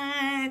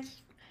brunch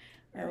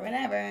or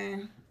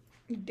whatever.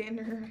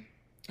 Dinner.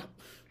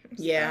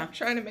 Yeah. Stop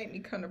trying to make me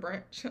come to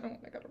brunch. I don't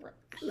want to go to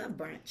brunch. I love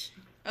brunch.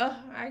 Oh,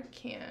 I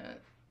can't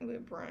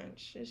with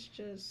brunch. It's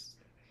just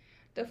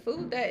the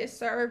food that is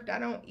served. I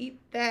don't eat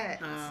that.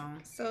 Oh.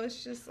 So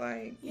it's just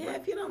like. Yeah,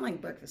 if you don't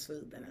like breakfast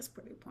food, then it's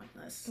pretty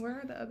pointless. Where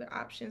are the other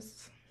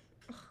options?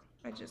 Ugh,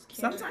 I just can't.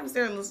 Sometimes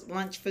there's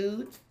lunch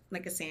food,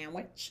 like a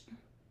sandwich.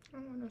 I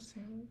don't want no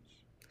sandwich.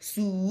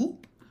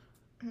 Soup.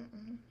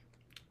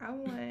 I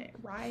want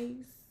rice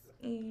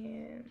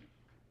and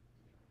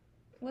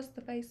what's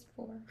the face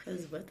for?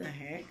 Cause what the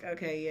heck?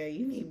 Okay, yeah,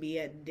 you need to be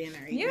at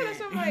dinner. Yeah,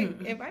 that's what I'm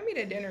like. Invite me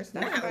to dinner.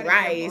 Stop Not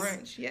rice.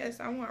 Brunch. Yes,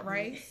 I want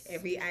rice.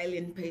 Every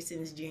island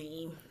person's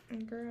dream.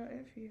 Girl,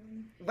 if you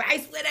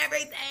rice with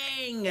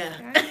everything.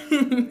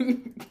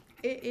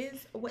 It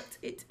is what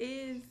it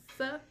is.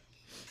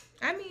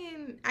 I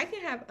mean, I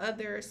can have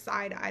other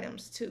side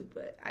items too,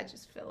 but I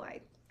just feel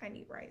like I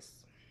need rice.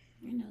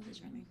 Your nose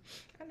is running.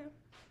 I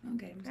know.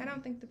 Okay. I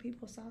don't think the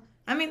people saw.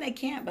 I mean, they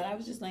can't, but I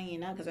was just letting you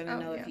know because I don't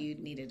know if you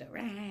needed a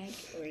rag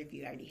or if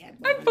you already had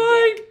one. I'm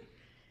fine.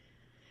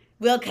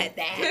 We'll cut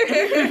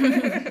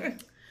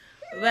that.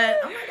 But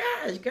oh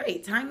my gosh,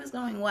 great. Time is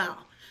going well.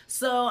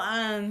 So,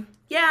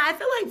 yeah, I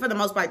feel like for the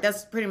most part,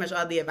 that's pretty much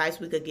all the advice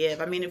we could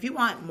give. I mean, if you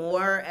want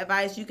more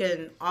advice, you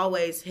can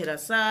always hit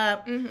us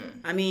up.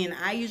 I mean,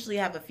 I usually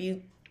have a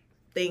few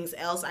things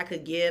else I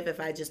could give if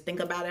I just think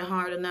about it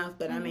hard enough.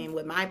 But I mean,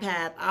 with my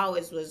path, I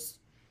was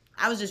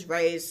just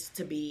raised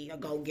to be a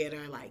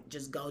go-getter, like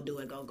just go do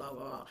it,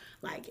 go.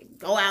 Like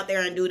go out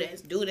there and do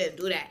this, do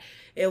that.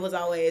 It was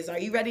always, are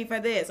you ready for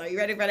this? Are you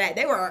ready for that?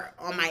 They were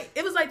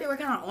it was like they were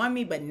kind of on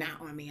me, but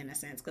not on me in a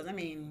sense. Because I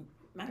mean,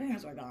 my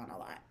parents were gone a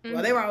lot.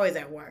 Well, they were always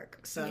at work.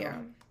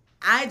 So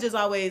I just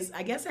always,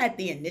 I guess, had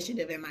the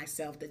initiative in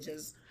myself to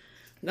just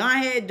go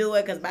ahead and do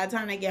it. Because by the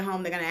time they get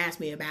home, they're going to ask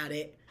me about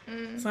it.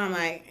 So I'm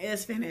like,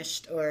 it's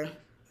finished. Or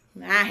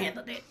I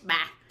handled it. Bye.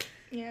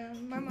 Yeah,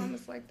 my mom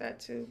is like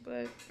that too,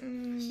 but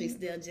she's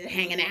still just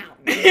hanging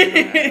out. But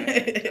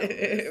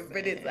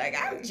it's like,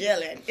 I'm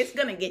chilling. It's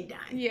gonna get done.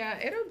 Yeah,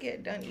 it'll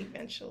get done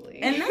eventually.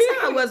 And that's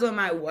how it was with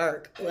my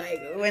work.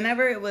 Like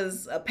whenever it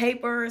was a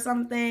paper or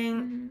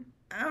something,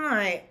 I'm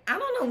like, I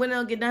don't know when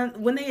it'll get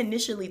done. When they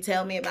initially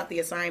tell me about the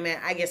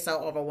assignment, I get so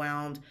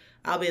overwhelmed.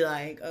 I'll be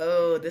like,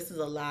 oh, this is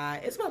a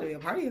lot. It's about to be a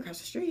party across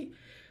the street.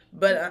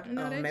 But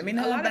maybe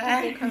not. A lot of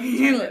people come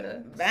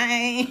to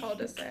bang.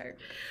 Cul-de-sac.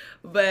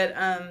 But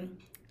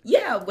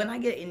yeah, when I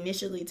get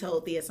initially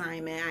told the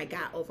assignment, I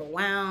got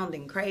overwhelmed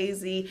and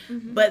crazy.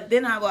 But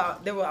then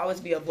there will always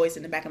be a voice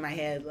in the back of my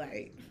head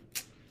like,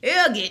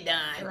 it'll get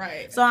done.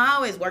 Right. So I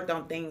always worked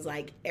on things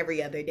like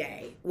every other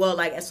day. Well,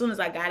 like as soon as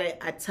I got it,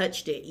 I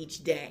touched it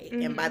each day.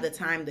 And by the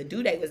time the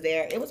due date was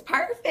there, it was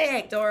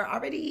perfect. Or I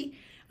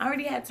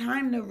already had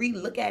time to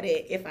re-look at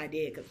it if I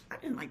did, because I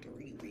didn't like to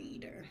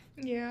reread or.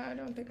 Yeah, I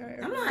don't think I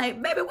ever. I'm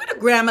like, baby, where the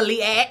Grammarly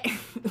at?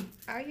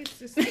 I used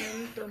to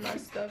skim through my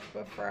stuff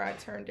before I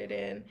turned it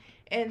in.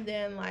 And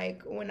then,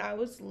 like, when I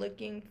was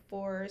looking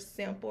for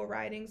sample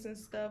writings and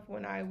stuff,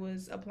 when I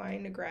was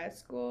applying to grad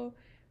school,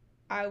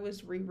 I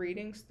was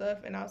rereading stuff,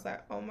 and I was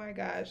like, oh, my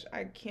gosh,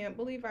 I can't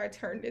believe I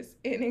turned this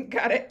in and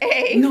got an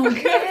A. No,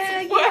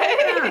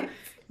 yeah.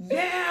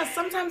 Yeah,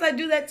 sometimes I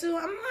do that too.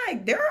 I'm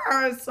like, there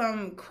are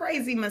some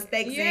crazy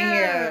mistakes in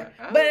here.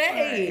 But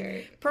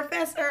hey,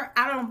 professor,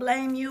 I don't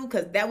blame you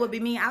because that would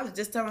be me. I was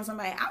just telling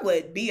somebody I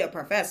would be a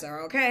professor,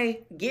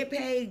 okay? Get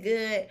paid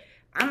good.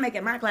 I'm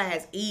making my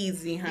class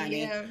easy,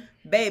 honey. Yeah.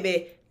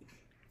 Baby,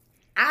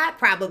 I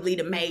probably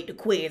made the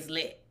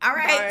Quizlet. All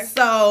right? Bye.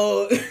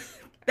 So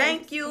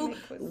thank you.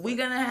 We're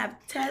going to have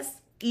tests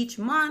each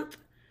month.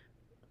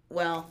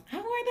 Well, how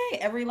are they?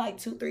 Every like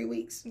 2-3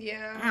 weeks?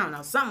 Yeah. I don't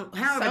know.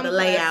 However the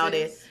layout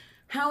is.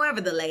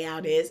 However the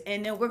layout is.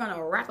 And then we're going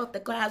to wrap up the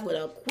class with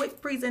a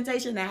quick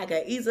presentation that I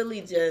could easily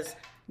just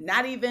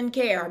not even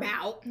care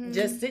about.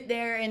 Just sit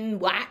there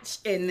and watch.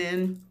 And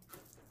then,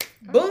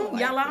 boom,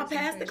 y'all all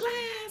pass the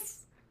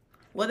class.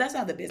 Well, that's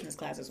how the business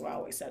classes were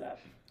always set up.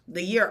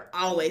 The year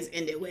always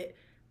ended with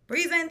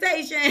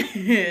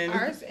presentation.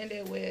 Ours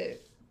ended with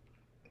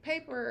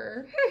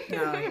paper.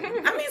 No.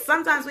 I mean,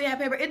 sometimes we have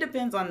paper. It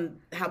depends on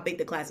how big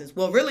the class is.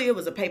 Well, really, it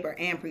was a paper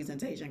and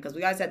presentation because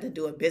we always had to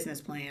do a business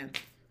plan.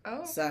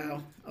 Oh.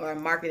 So, or a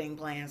marketing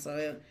plan.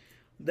 So,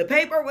 the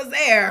paper was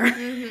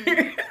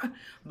there.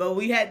 But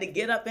we had to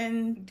get up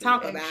and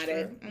talk about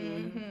it.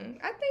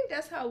 I think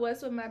that's how it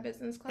was with my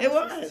business classes. It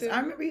was. Too. I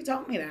remember you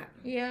told me that.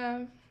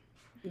 Yeah.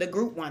 The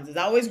group ones. It's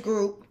always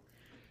group.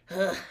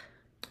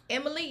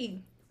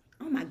 Emily.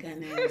 Oh, my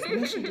goodness.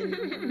 What she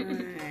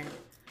doing?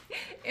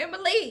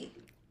 Emily.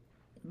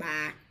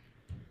 Bye.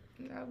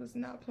 I was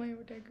not playing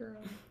with that girl.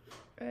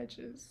 I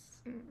just.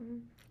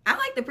 I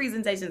like the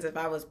presentations if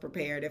I was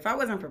prepared. If I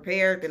wasn't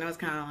prepared, then I was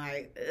kind of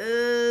like,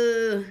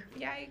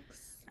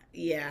 yikes.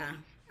 Yeah.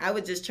 I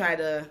would just try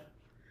to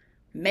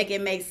make it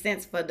make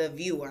sense for the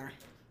viewer.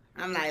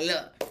 I'm like,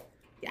 look,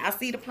 y'all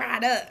see the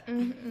product.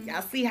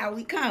 Y'all see how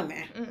we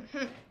coming.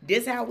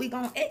 This how we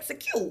gonna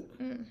execute.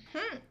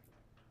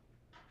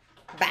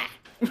 Bye.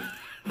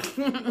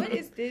 What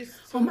is this?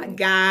 Oh my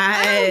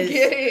gosh. I don't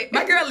get it.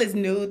 My girl is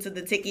new to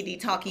the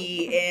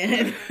tickety-talkie,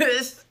 and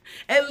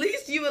at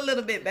least you a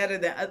little bit better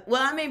than.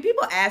 Well, I mean,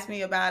 people ask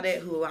me about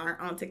it who aren't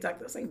on TikTok.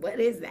 They'll say, what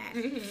is that?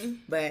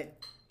 But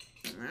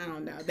I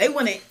don't know. They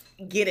wouldn't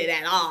get it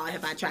at all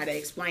if I try to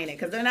explain it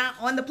because they're not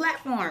on the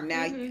platform.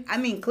 Now, I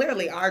mean,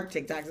 clearly our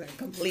TikToks are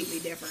completely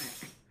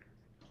different.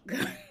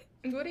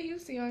 What do you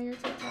see on your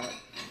TikTok?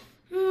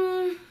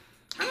 I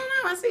don't know.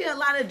 know. I see a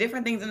lot of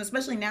different things, and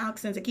especially now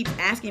since it keeps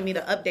asking me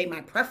to update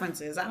my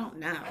preferences. I don't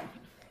know.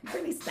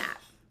 Really stop.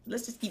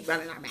 Let's just keep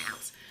running our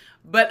mouths.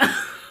 But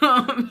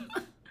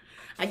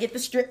I get the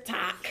strip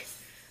talk.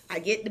 I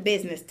get the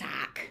business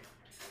talk.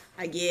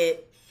 I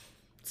get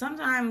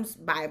sometimes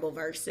Bible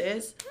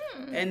verses.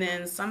 And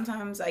then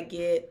sometimes I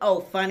get,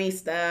 funny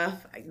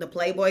stuff. Like the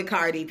Playboy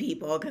Cardi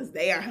people, because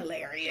they are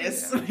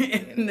hilarious.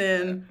 And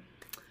then,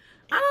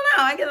 I don't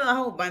know. I get a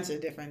whole bunch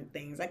of different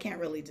things. I can't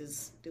really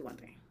just do one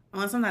thing.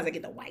 Well, sometimes I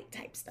get the white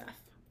type stuff.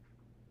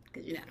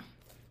 Because,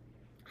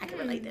 I can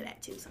relate to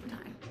that too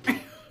sometimes.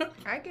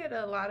 I get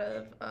a lot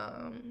of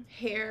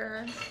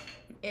hair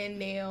and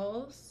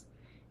nails.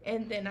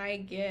 And then I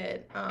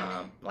get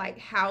like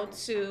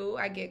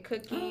I get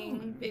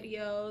cooking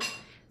videos.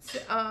 So,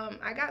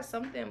 I got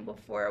something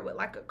before with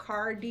like a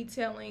car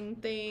detailing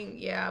thing.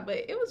 Yeah, but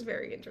it was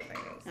very entertaining.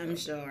 So. I'm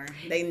sure.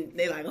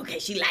 They like, okay,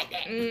 she like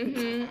that.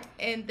 Mm-hmm.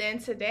 And then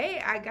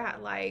today I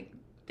got like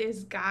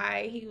this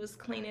guy, he was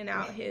cleaning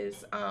out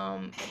his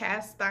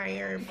cast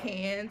iron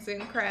pans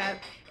and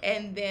crap,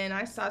 and then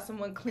I saw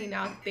someone clean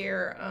out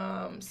their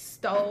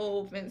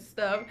stove and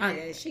stuff.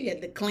 Okay, she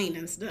get the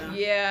cleaning stuff.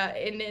 Yeah,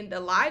 and then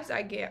the lives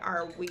I get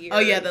are weird. Oh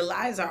yeah, the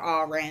lives are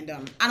all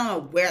random. I don't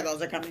know where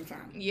those are coming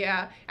from.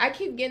 Yeah, I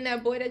keep getting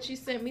that boy that you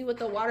sent me with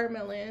the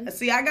watermelon.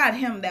 See, I got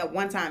him that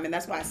one time, and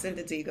that's why I sent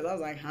it to you, because I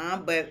was like, huh?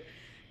 But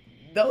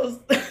those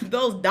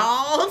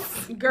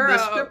dolls, girl,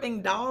 the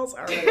stripping dolls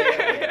are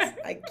hilarious.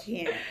 I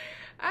can't.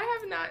 I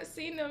have not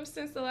seen them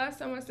since the last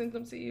time I sent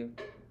them to you.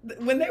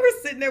 When they were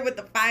sitting there with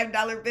the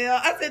 $5 bill,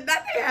 I said,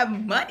 "That they have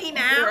money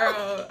now."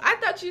 Girl, I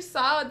thought you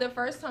saw the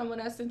first time when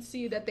I sent to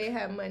you that they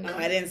had money. No,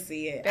 I didn't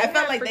see it. I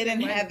felt like they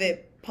didn't have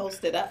it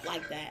posted up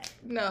like that.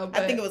 No,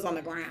 but I think it was on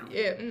the ground.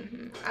 Yeah,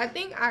 I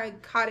think I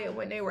caught it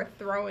when they were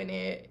throwing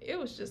it. It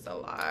was just a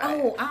lot.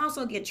 Oh, I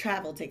also get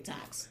travel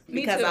TikToks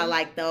because I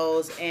like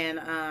those,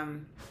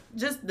 and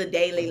just the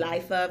daily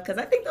life of, because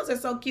I think those are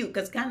so cute.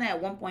 Because kind of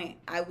at one point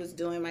I was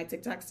doing my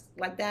TikToks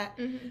like that,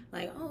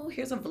 like, oh,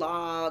 here's a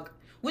vlog,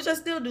 which I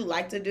still do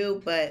like to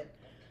do, but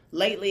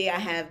lately I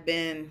have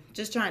been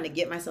just trying to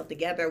get myself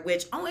together.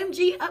 Which,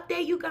 OMG,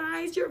 update, you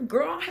guys, your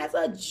girl has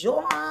a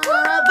job.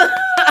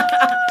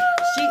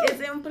 She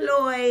is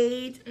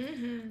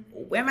employed.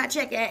 Where my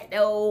check at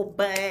though?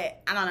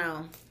 But I don't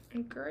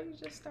know. Girl, you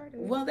just started.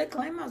 Well, they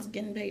claim I was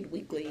getting paid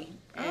weekly,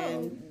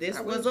 and this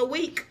was a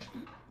week.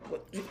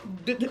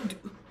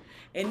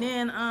 And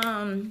then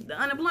the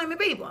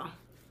unemployment people.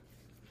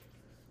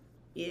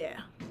 Yeah,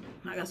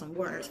 I got some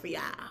words for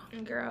y'all.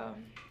 Girl,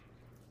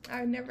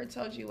 I never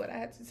told you what I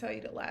had to tell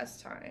you the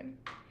last time.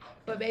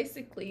 But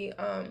basically,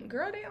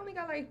 girl, they only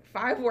got like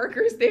 5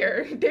 workers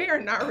there. They are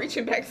not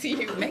reaching back to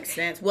you. Makes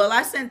sense. Well,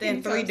 I sent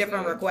in 3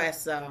 different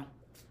requests, so.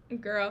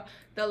 Girl,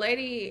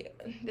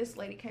 this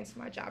lady came to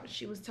my job and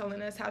she was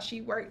telling us how she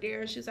worked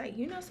there. She was like,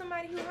 you know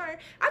somebody who hired?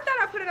 I thought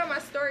I put it on my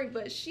story,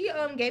 but she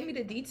gave me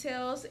the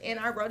details and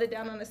I wrote it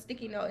down on a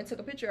sticky note and took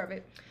a picture of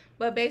it.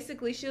 But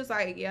basically, she was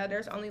like, yeah,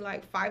 there's only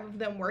like 5 of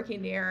them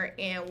working there,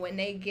 and when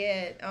they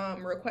get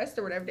requests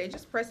or whatever, they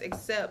just press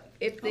accept.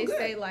 If they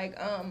say like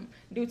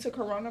due to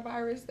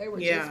coronavirus, they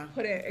would just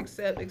put in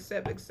accept.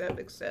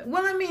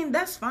 Well, I mean,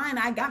 that's fine.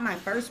 I got my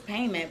first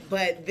payment,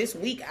 but this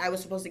week I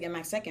was supposed to get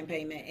my second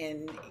payment,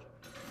 and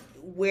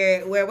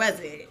where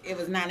was it? It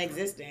was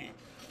non-existent.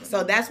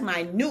 So that's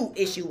my new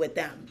issue with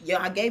them.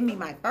 Y'all gave me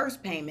my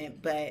first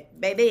payment, but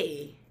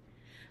baby,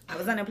 I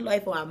was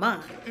unemployed for a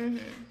month.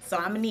 So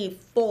I'm gonna need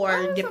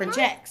 4 different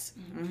checks.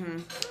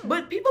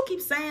 But people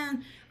keep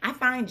saying I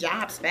find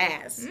jobs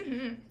fast.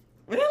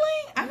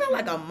 Really? I felt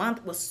like a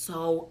month was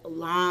so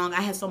long.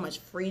 I had so much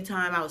free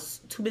time. I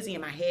was too busy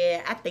in my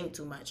head. I think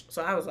too much.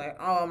 So I was like,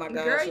 oh my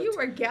gosh. Girl, you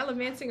were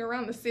gallivanting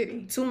around the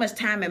city. Too much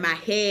time in my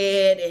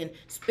head and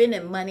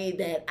spending money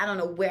that I don't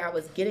know where I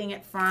was getting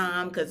it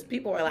from. Because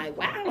people were like,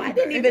 wow, I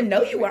didn't even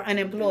know you were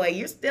unemployed.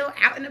 You're still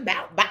out and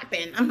about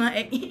bopping. I'm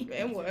like,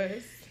 it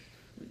was.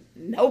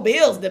 No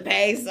bills to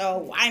pay, so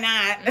why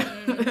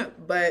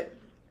not? But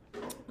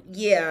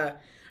yeah,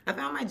 I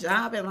found my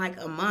job in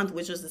like a month,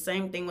 which was the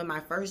same thing with my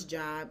first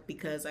job,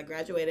 because I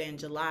graduated in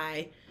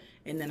July,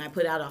 and then I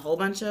put out a whole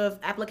bunch of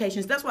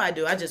applications. That's what I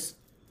do. I just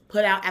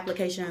put out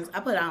applications.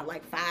 I put out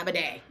like 5 a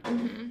day,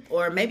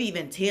 or maybe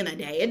even 10 a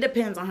day. It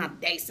depends on how the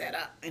day set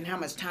up and how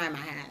much time I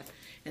have.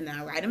 And then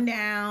I write them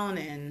down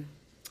and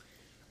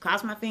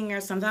cross my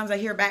fingers. Sometimes I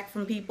hear back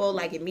from people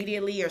like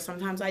immediately, or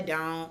sometimes I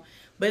don't.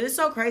 But it's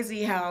so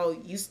crazy how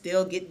you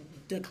still get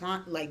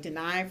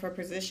denied for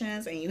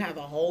positions, and you have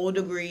a whole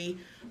degree.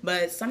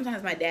 But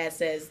sometimes my dad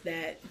says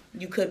that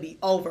you could be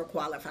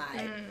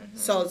overqualified.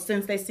 So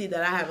since they see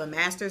that I have a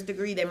master's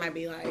degree, they might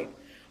be like,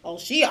 oh,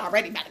 she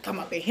already about to come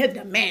up in here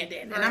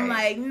demanding. And I'm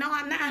like, no,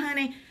 I'm not,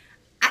 honey.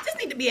 I just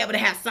need to be able to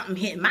have something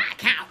hit my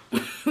account.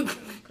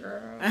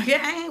 Girl.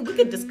 Okay? We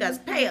could discuss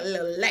pay a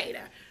little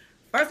later.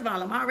 First of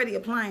all, I'm already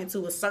applying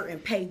to a certain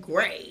pay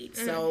grade.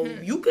 So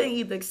you can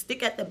either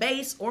stick at the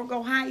base or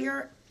go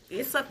higher.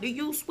 It's up to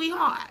you,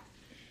 sweetheart.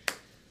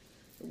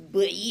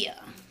 But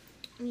yeah.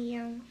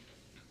 Yeah.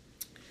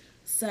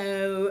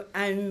 So,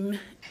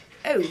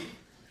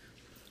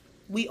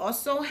 we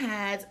also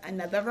had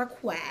another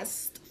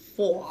request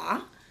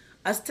for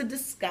us to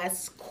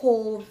discuss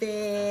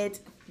COVID.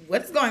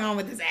 What's going on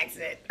with this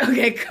accent?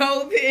 Okay,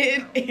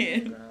 COVID.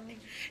 And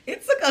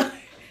it took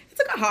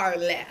a hard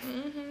left.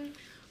 Mm-hmm.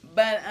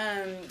 But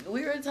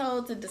we were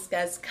told to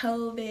discuss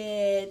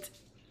COVID,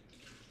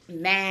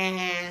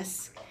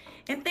 mask,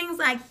 and things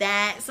like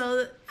that.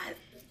 So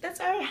that's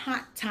our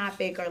hot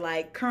topic or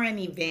like current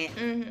event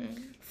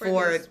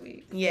for this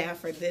week. Yeah,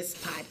 for this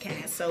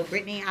podcast. So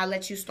Brittany, I'll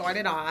let you start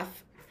it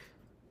off.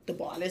 The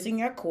ball is in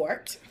your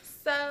court.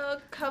 So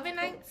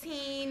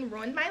COVID-19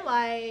 ruined my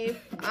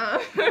life.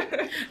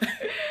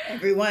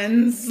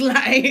 Everyone's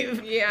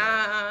life.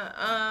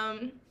 Yeah.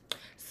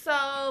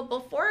 So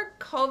before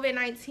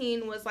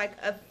COVID-19 was like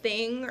a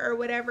thing or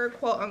whatever,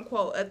 quote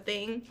unquote, a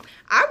thing,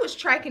 I was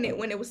tracking it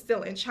when it was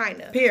still in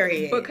China.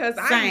 Period. Because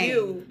I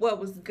knew what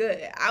was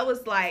good. I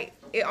was like,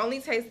 it only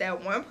takes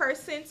that one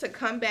person to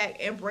come back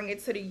and bring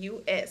it to the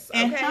U.S.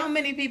 Okay? And how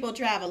many people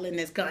travel in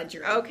this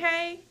country?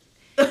 Okay.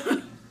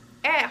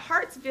 At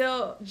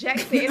Hartsville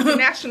Jackson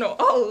International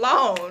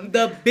alone,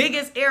 the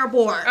biggest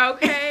airport.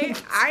 Okay,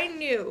 I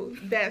knew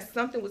that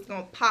something was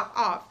gonna pop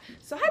off.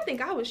 So I think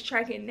I was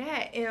tracking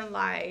that in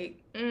like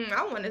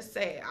I want to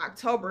say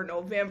October,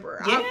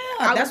 November. Yeah,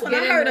 that's when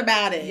I heard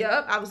about it.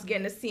 Yep, I was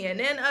getting the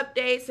CNN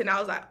updates, and I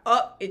was like,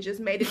 "Oh, it just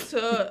made it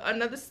to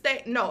another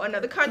state. No,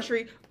 another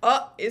country.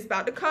 Oh, it's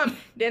about to come."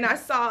 Then I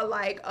saw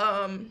like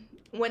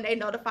when they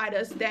notified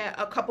us that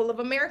a couple of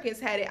Americans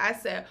had it, I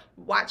said,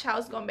 "Watch how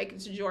it's gonna make it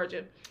to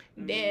Georgia."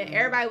 Then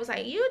everybody was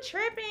like, you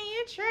tripping.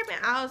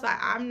 I was like,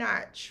 I'm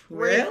not tripping.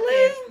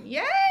 Really?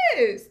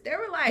 Yes. They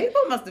were like,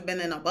 people must have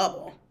been in a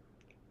bubble.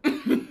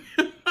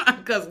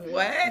 Because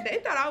what? They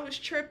thought I was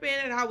tripping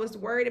and I was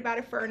worried about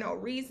it for no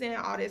reason,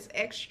 all this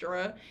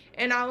extra.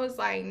 And I was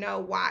like, no,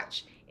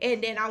 watch.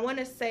 And then I want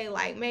to say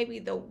like maybe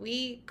the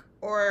week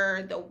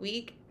or the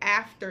week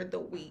after the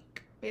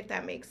week, if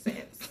that makes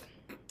sense.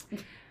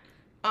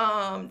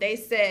 They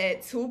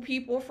said 2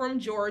 people from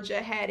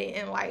Georgia had it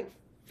in like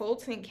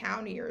Fulton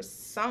County or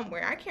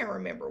somewhere. I can't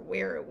remember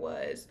where it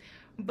was,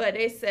 but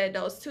they said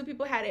those 2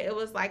 people had it. It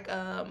was like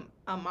a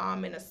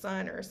mom and a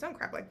son or some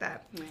crap like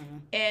that. Mm-hmm.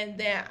 And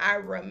then I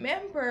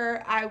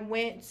remember I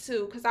went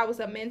to, because I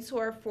was a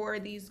mentor for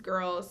these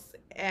girls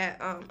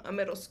at a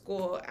middle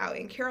school out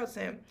in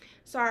Carrollton.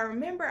 So I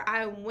remember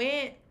I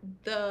went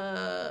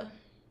the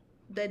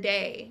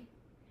day,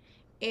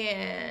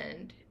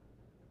 and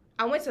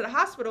I went to the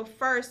hospital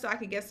first so I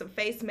could get some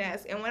face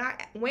masks. And when I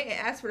went and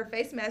asked for the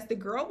face mask, the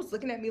girl was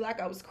looking at me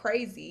like I was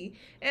crazy.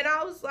 And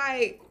I was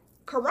like,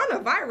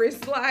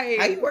 coronavirus, like...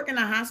 How you work in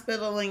a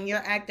hospital and you're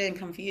acting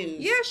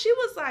confused? Yeah, she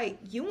was like,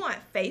 you want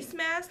face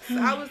masks?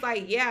 I was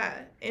like,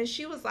 yeah. And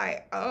she was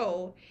like,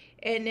 oh.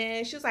 And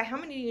then she was like, how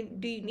many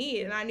do you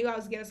need? And I knew I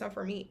was getting some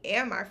for me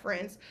and my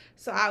friends.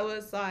 So I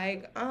was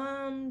like,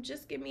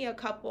 just give me a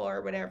couple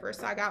or whatever.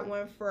 So I got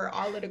one for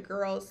all of the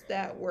girls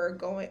that were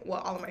going,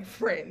 well, all of my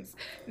friends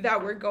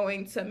that were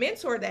going to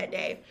mentor that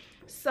day.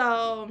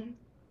 So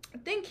I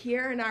think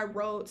Kiera and I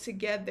rode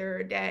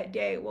together that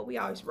day. Well, we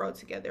always rode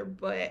together,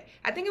 but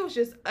I think it was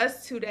just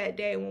us 2 that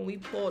day when we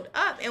pulled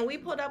up. And we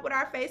pulled up with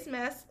our face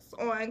masks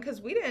on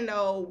because we didn't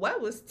know what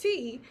was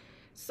tea.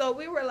 So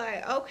we were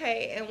like,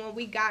 okay. And when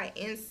we got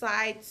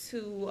inside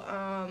to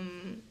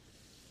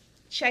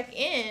check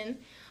in,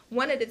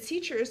 one of the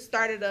teachers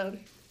started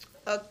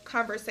a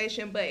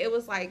conversation, but it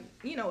was like,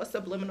 you know, a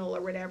subliminal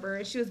or whatever.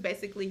 And she was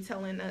basically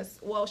telling us,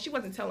 well, she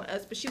wasn't telling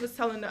us, but she was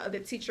telling the other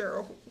teacher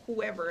or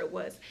whoever it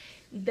was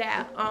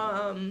that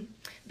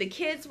the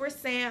kids were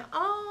saying,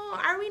 oh,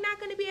 are we not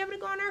going to be able to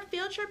go on our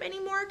field trip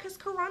anymore because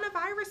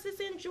coronavirus is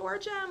in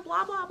Georgia and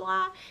blah, blah,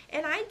 blah.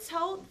 And I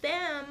told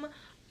them,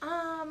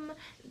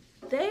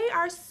 they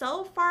are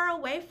so far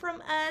away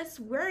from us.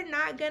 We're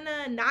not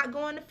gonna not go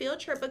on the field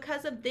trip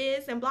because of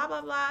this and blah,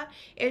 blah, blah.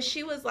 And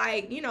she was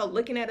like, you know,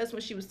 looking at us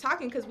when she was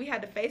talking because we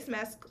had the face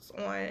masks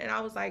on. And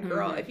I was like,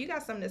 girl, if you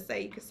got something to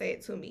say, you can say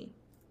it to me.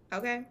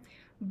 Okay?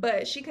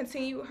 But she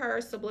continued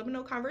her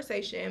subliminal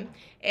conversation.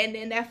 And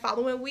then that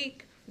following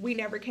week, we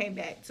never came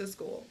back to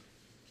school.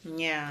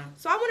 Yeah.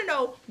 So I want to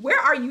know, where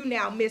are you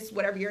now, Miss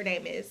whatever your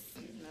name is?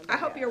 I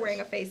hope you're wearing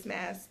a face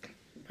mask.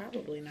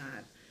 Probably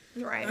not.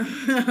 Right.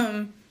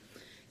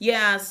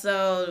 Yeah,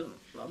 so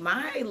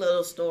my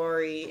little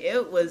story,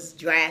 it was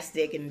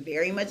drastic and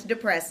very much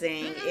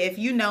depressing. Mm-hmm. If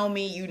you know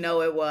me, you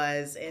know it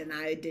was. And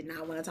I did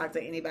not want to talk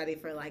to anybody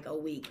for like a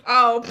week.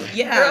 Oh,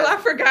 yeah. Girl, I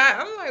forgot.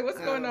 I'm like, what's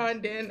going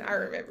on then? I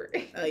remember.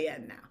 Oh, yeah,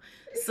 no.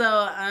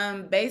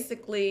 So,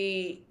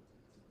 basically,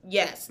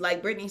 yes,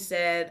 like Brittany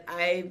said,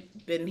 I've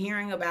been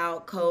hearing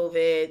about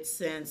COVID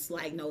since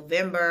like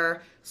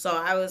November. So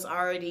I was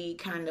already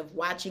kind of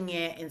watching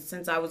it. And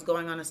since I was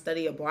going on a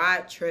study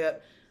abroad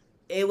trip,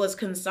 it was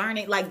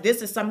concerning. Like,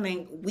 this is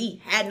something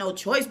we had no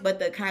choice but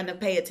to kind of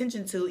pay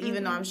attention to,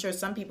 even though I'm sure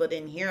some people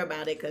didn't hear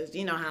about it because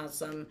you know how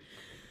some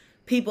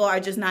people are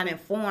just not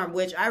informed,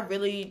 which I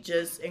really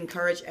just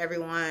encourage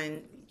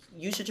everyone.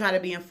 You should try to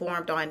be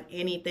informed on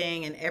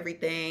anything and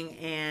everything.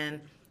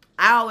 And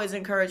I always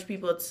encourage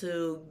people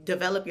to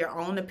develop your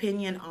own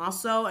opinion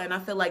also. And I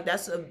feel like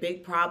that's a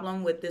big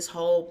problem with this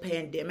whole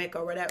pandemic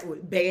or whatever.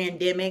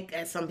 Bandemic,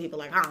 as some people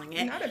are calling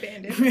it. Not a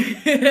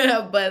pandemic.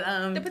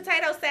 But the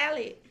potato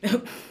salad.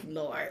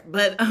 Lord.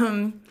 But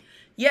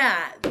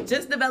yeah,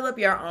 just develop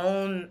your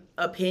own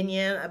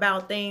opinion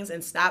about things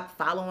and stop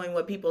following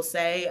what people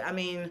say. I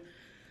mean,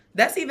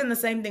 that's even the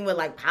same thing with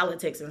like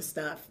politics and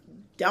stuff.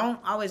 Don't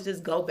always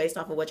just go based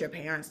off of what your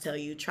parents tell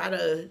you. Try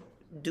to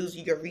do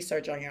your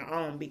research on your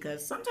own,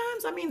 because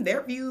sometimes, I mean,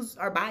 their views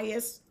are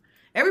biased.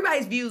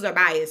 Everybody's views are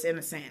biased in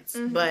a sense.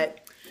 Mm-hmm.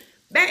 But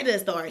back to the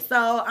story.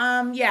 So,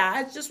 yeah,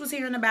 I just was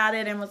hearing about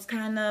it and was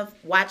kind of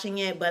watching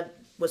it, but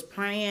was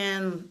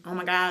praying, oh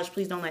my gosh,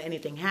 please don't let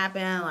anything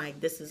happen.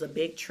 Like, this is a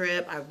big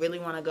trip. I really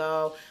want to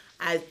go.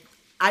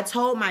 I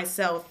told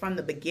myself from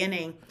the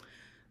beginning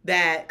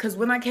that, because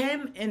when I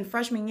came in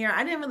freshman year,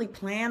 I didn't really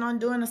plan on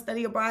doing a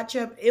study abroad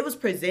trip. It was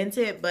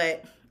presented,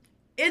 but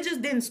it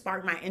just didn't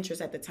spark my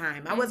interest at the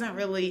time. I wasn't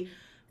really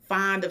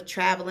fond of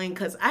traveling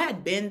because I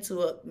had been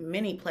to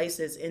many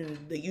places in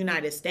the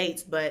United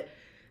States, but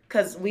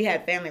because we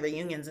had family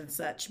reunions and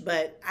such,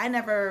 but I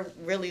never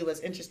really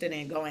was interested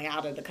in going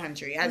out of the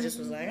country. I just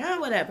was like, oh,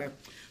 whatever.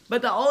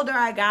 But the older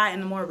I got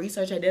and the more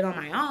research I did on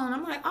my own,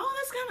 I'm like, oh,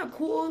 that's kind of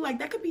cool. Like,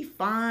 that could be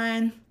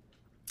fun.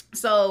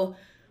 So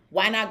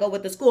why not go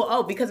with the school?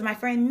 Oh, because my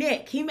friend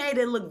Nick, he made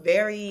it look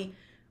very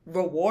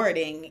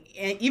rewarding,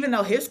 and even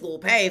though his school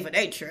paid for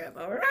their trip,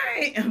 all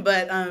right.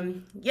 But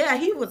yeah,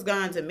 he was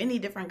gone to many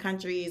different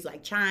countries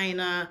like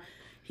China.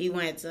 He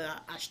went to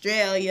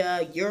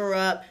Australia,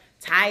 Europe,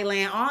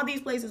 Thailand, all these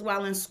places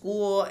while in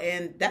school,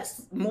 and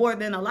that's more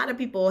than a lot of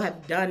people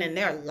have done in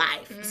their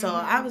life. Mm-hmm. So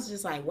I was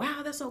just like,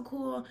 wow, that's so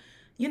cool.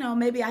 You know,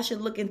 maybe I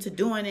should look into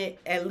doing it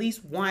at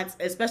least once,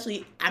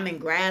 especially I'm in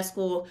grad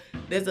school.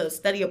 There's a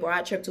study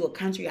abroad trip to a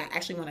country I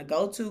actually want to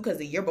go to, because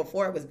the year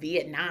before it was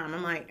Vietnam.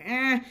 I'm like,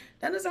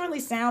 that doesn't really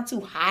sound too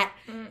hot.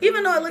 Mm-mm.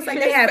 Even though it looks like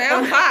they have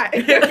fun. Hot.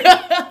 It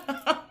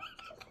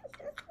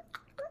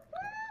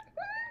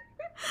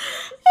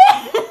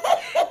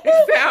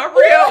sound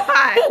real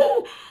hot.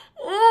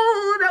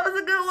 Ooh, that was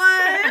a good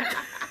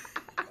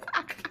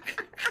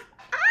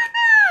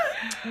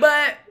one.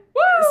 But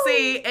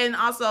see, and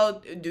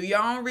also do your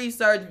own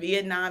research.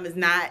 Vietnam is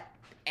not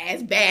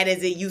as bad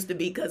as it used to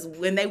be, because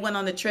when they went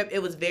on the trip,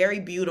 it was very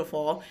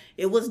beautiful.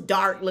 It was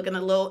dark, looking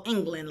a little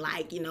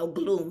England-like, you know,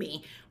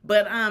 gloomy.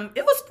 But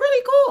it was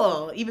pretty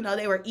cool, even though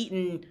they were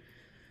eating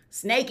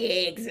snake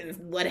eggs and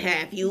what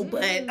have you.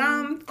 But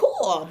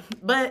cool.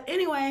 But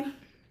anyway,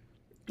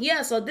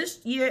 yeah, so this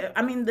year,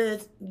 I mean,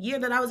 the year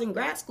that I was in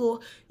grad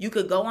school, you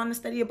could go on the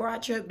study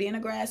abroad trip, being a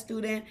grad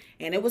student,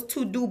 and it was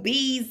to do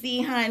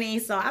busy, honey.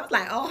 So I was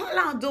like, oh, hold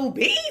on, do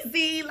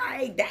busy.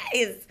 Like, that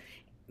is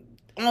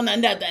on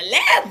another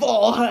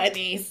level,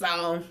 honey.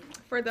 So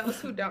for those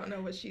who don't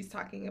know what she's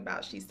talking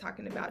about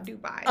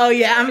Dubai. Oh,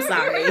 yeah, I'm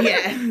sorry.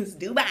 Yes,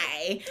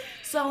 Dubai.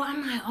 So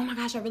I'm like, oh my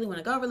gosh, I really want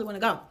to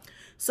go.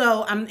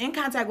 So I'm in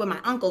contact with my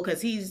uncle,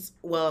 because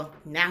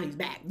now he's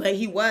back, but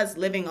he was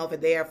living over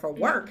there for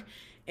work.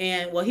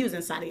 And, he was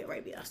in Saudi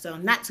Arabia, so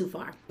not too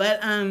far.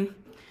 But,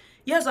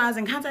 yeah, so I was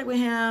in contact with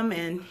him,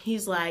 and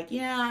he's like,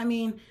 yeah, I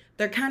mean,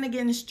 they're kind of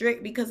getting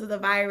strict because of the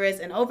virus.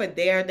 And over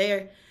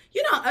there,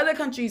 other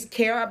countries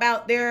care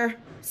about their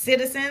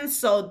citizens,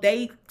 so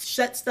they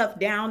shut stuff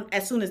down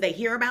as soon as they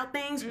hear about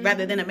things,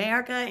 rather than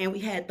America. And we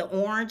had the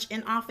orange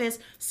in office,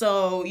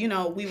 so,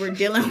 we were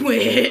dealing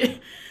with,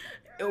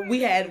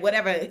 we had what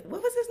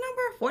was his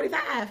number?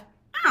 45?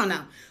 I don't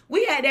know.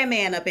 We had that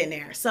man up in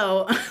there.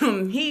 So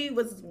he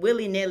was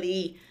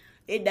willy-nilly.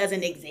 It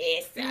doesn't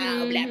exist.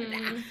 Blah, blah,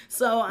 blah.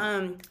 So,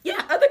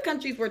 other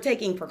countries were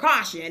taking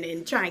precaution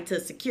and trying to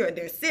secure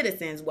their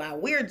citizens, while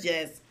we're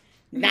just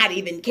not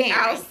even caring.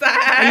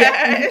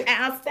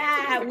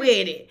 Outside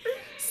with it.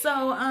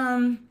 So,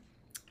 I'm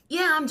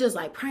just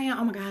like praying,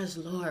 oh my gosh,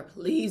 Lord,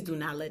 please do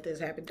not let this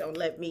happen. Don't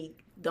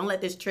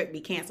let this trip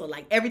be canceled.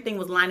 Like, everything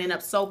was lining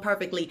up so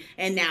perfectly,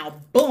 and now,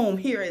 boom,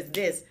 here is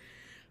this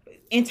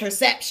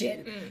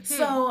interception. Mm-hmm.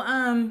 So,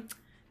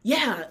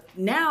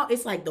 now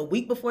it's like the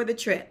week before the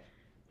trip,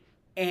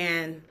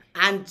 and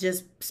I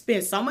just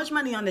spent so much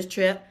money on this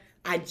trip.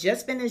 I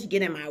just finished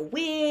getting my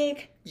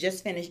wig,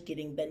 just finished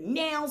getting the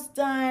nails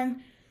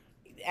done,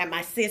 and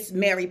my sis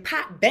Mary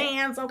Pop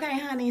bands, okay,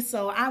 honey?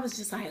 So I was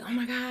just like, oh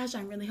my gosh,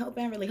 I'm really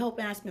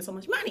hoping I spent so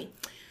much money.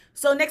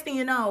 So next thing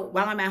you know,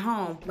 while I'm at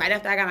home, right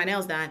after I got my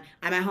nails done,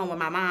 I'm at home with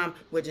my mom.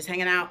 We're just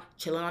hanging out,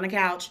 chilling on the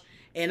couch.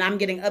 And I'm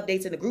getting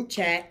updates in the group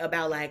chat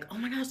about like, oh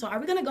my gosh, so are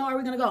we going to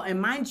go?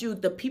 And mind you,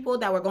 the people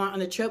that were going on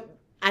the trip,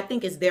 I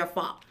think it's their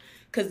fault.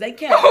 Because they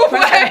kept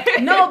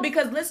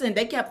listen,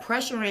 they kept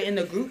pressuring in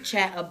the group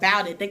chat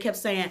about it. They kept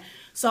saying,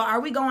 so are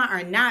we going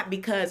or not?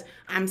 Because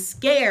I'm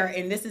scared.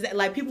 And this is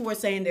like, people were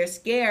saying they're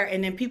scared.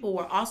 And then people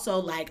were also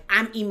like,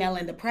 I'm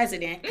emailing the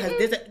president.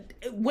 Because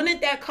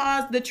wouldn't that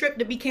cause the trip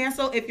to be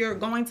canceled if you're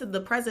going to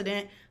the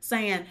president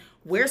saying,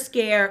 we're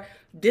scared,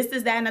 this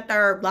is that and the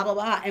third, blah, blah,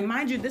 blah. And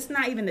mind you, this is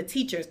not even the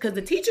teachers, because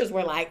the teachers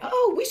were like,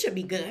 oh, we should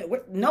be good.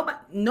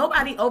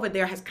 Nobody over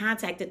there has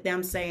contacted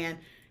them saying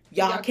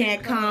y'all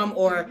can't come,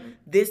 or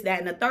this, that,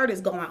 and the third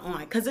is going on.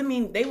 Because, I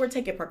mean, they were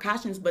taking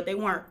precautions, but they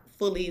weren't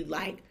fully,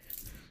 like,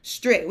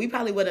 strict. We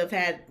probably would have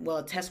had,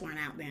 well, tests weren't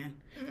out then.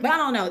 But I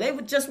don't know. They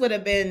would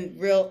have been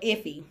real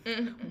iffy.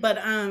 But,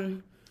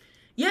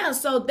 yeah,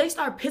 so they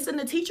start pissing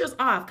the teachers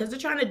off because they're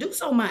trying to do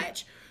so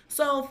much.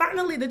 So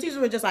finally, the teachers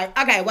were just like,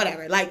 okay,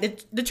 whatever. Like,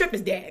 the trip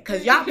is dead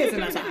because y'all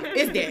pissing us off.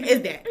 It's dead.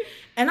 It's dead.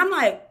 And I'm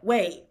like,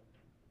 wait,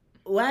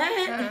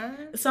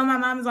 what? So my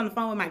mom is on the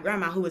phone with my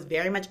grandma, who was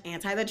very much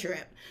anti the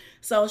trip.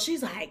 So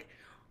she's like,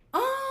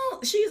 oh,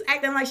 she's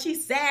acting like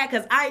she's sad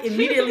because I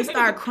immediately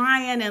start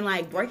crying and,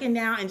 like, breaking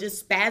down and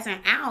just spazzing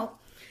out.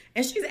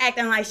 And she's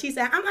acting like she's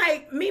sad. I'm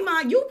like,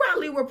 Mima, you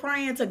probably were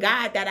praying to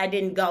God that I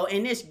didn't go,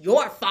 and it's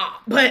your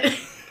fault. But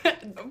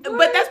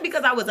that's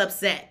because I was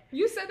upset.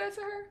 You said that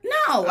to her?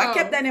 No, I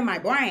kept that in my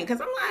brain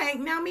because I'm like,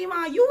 now,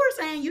 Mima, you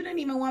were saying you didn't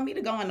even want me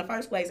to go in the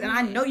first place. And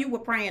I know you were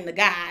praying to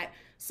God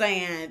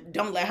saying,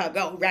 don't let her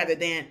go, rather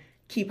than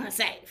keep her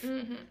safe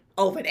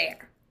over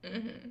there.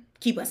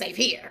 Keep her safe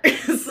here.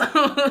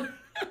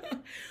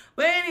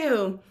 But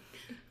anywho,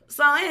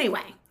 so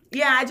anyway.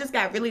 Yeah, I just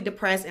got really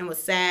depressed and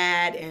was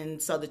sad, and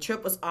so the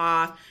trip was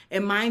off.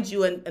 And mind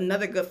you,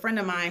 another good friend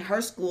of mine,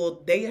 her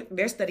school,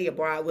 their study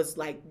abroad was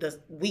like the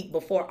week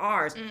before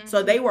ours.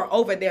 So they were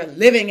over there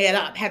living it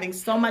up, having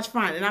so much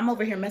fun. And I'm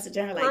over here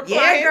messaging her like,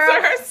 yeah,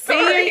 girl,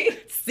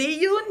 see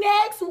you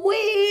next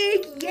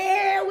week.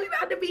 Yeah, we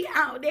about to be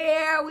out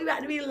there. We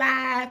about to be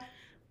live.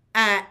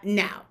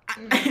 Now.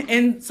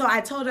 And so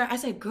I told her, I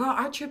said, girl,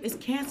 our trip is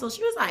canceled.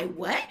 She was like,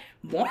 what?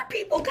 More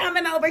people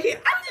coming over here?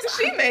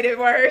 She made it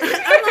worse.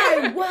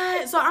 I'm like,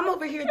 what? So I'm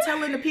over here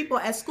telling the people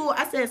at school,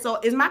 I said, so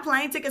is my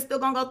plane ticket still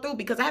going to go through?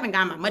 Because I haven't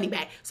gotten my money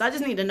back. So I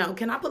just need to know,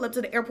 can I pull up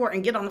to the airport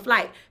and get on the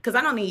flight? Because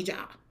I don't need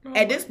y'all.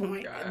 At this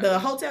point, the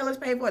hotel is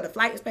paid for, the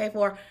flight is paid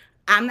for.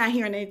 I'm not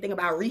hearing anything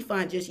about a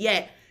refund just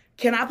yet.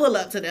 Can I pull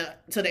up to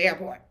the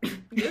airport?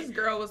 This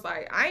girl was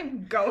like,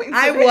 I'm going to the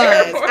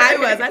airport. I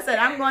was. I said,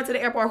 I'm going to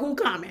the airport. Who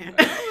coming?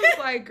 I was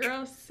like,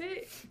 girl,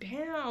 sit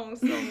down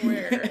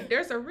somewhere.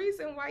 There's a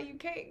reason why you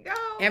can't go.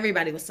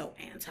 Everybody was so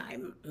anti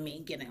me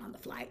getting on the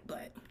flight,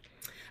 but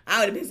I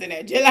would have been sitting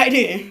there just like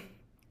this.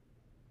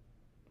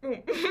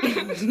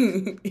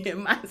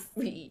 In my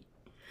seat.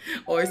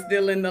 Or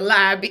still in the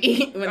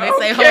lobby when they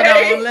say,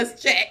 hold on,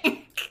 let's check.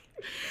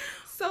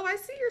 So I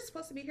see you're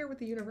supposed to be here with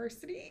the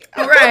university.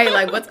 Right,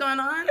 like what's going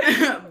on?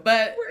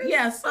 But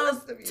yeah, so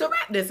to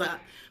wrap this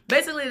up,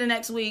 basically the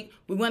next week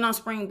we went on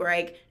spring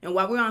break, and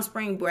while we were on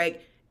spring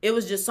break, it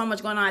was just so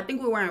much going on. I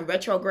think we were in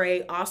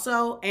retrograde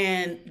also,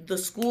 and the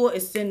school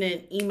is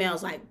sending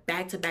emails like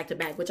back to back to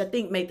back, which I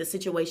think made the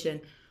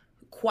situation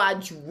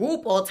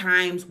quadruple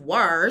times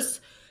worse.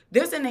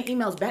 They're sending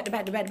emails back to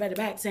back to back to back to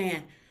back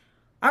saying,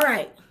 all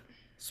right,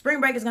 spring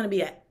break is going to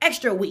be an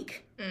extra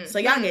week. So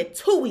y'all get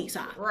 2 weeks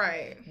off.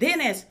 Right.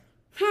 Then it's,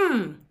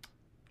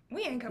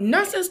 we ain't coming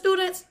nursing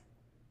students,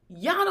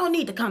 y'all don't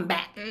need to come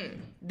back.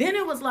 Then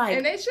it was like.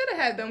 And they should have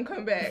had them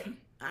come back.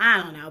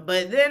 I don't know.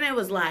 But then it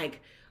was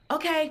like,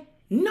 okay,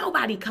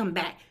 nobody come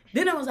back.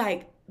 Then it was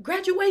like,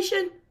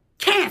 graduation,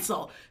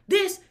 cancel.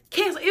 This,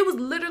 cancel. It was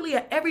literally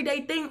an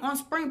everyday thing on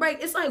spring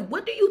break. It's like,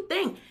 what do you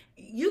think?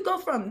 You go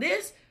from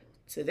this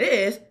to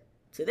this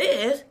to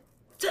this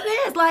to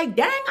this. Like,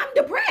 dang, I'm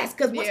depressed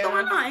because what's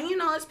going on? And, you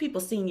know, it's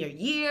people's senior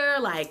year.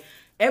 Like,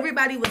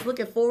 everybody was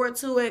looking forward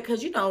to it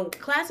because, you know,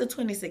 class of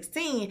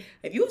 2016,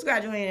 if you was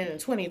graduating in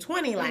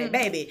 2020, like,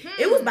 baby,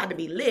 it was about to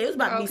be lit. It was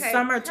about to be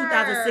summer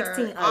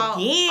 2016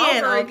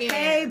 again.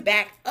 Okay,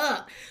 back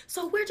up.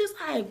 So we're just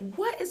like,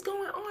 what is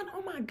going on?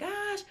 Oh, my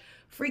gosh.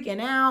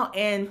 Freaking out.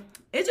 And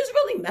it just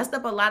really messed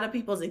up a lot of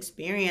people's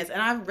experience.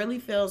 And I really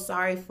feel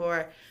sorry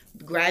for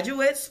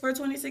graduates for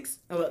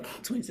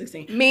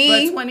 2016. Me. But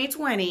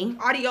 2020.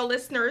 Audio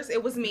listeners,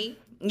 it was me.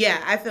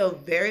 Yeah, I feel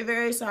very,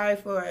 very sorry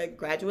for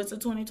graduates of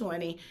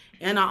 2020.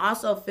 And I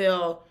also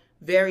feel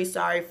very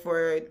sorry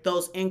for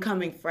those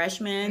incoming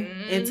freshmen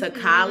into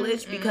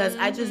college because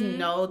I just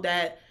know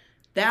that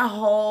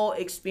whole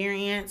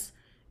experience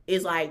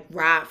is like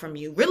robbed from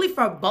you. Really,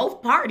 for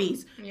both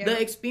parties. Yeah.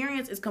 The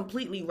experience is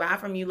completely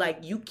robbed from you. Like,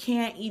 you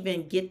can't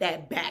even get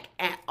that back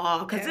at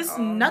all. Because it's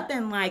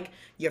nothing like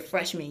your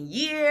freshman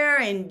year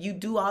and you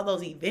do all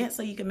those events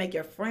so you can make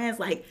your friends.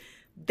 Like,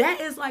 that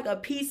is like a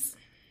piece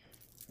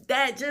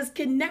that just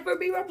can never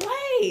be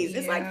replaced.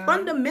 It's like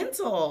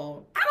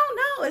fundamental. I don't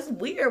know. It's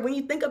weird when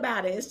you think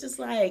about it. It's just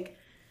like,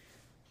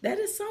 that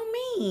is so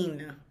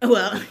mean.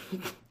 Well,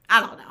 I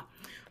don't know.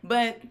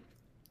 But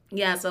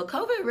yeah, so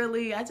COVID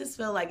really, I just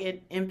feel like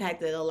it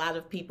impacted a lot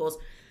of people's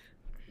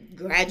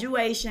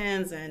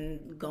graduations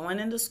and going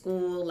into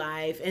school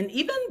life, and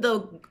even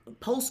the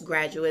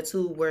postgraduates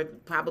who were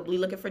probably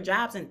looking for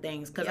jobs and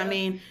things. Because, I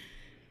mean,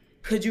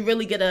 could you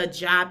really get a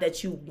job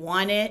that you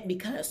wanted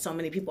because so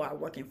many people are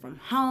working from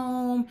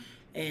home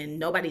and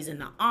nobody's in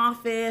the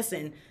office?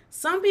 And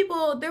some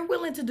people, they're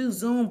willing to do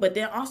Zoom, but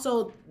then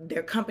also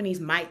their companies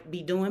might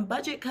be doing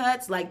budget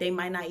cuts. Like, they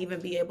might not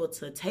even be able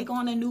to take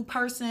on a new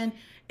person.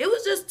 It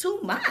was just too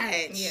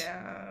much.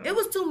 Yeah. It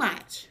was too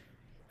much.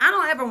 I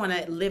don't ever want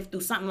to live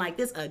through something like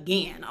this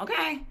again.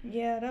 Okay.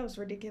 Yeah, that was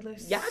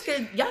ridiculous. Y'all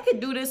could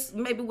do this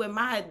maybe with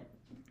my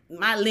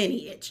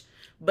lineage,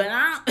 but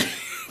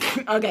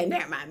okay,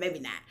 never mind, maybe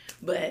not.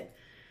 But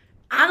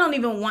I don't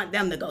even want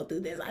them to go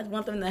through this. I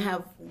want them to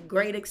have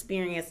great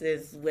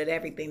experiences with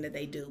everything that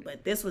they do.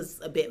 But this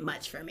was a bit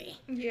much for me.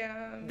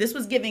 Yeah. This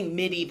was giving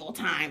medieval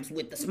times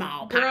with the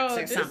smallpox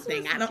or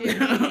something. I don't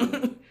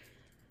know.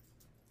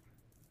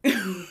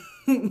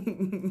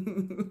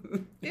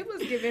 It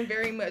was giving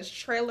very much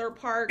trailer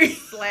park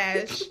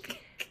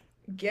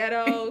 /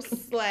 ghetto /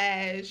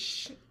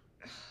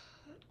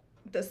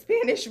 the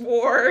Spanish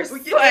Wars.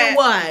 It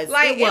was.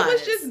 Like, it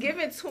was just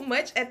giving too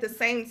much at the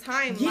same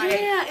time. Yeah,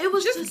 like, it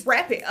was just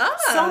wrap it up.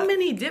 So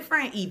many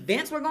different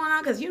events were going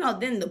on because,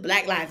 then the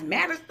Black Lives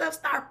Matter stuff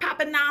started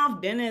popping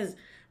off. Then there's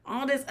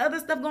all this other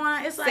stuff going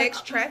on. It's like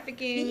sex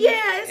trafficking.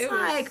 Yeah, it's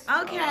like,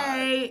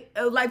 okay.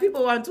 Like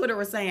people on Twitter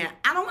were saying,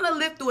 I don't want to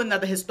live through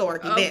another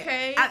historic event.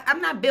 Okay.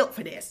 I'm not built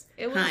for this,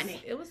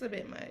 honey. It was a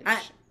bit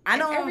much. I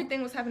don't.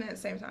 Everything was happening at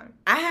the same time.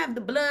 I have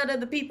the blood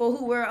of the people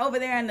who were over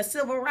there in the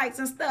civil rights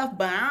and stuff,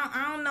 but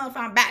I don't know if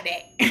I'm about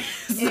that.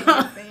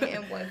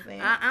 It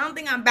wasn't. I don't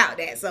think I'm about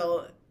that.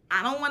 So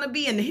I don't want to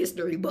be in the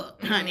history book,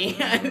 honey.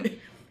 Mm-hmm.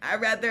 I'd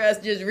rather us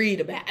just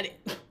read about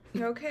it.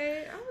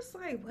 Okay, I was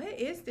like, what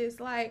is this?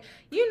 Like,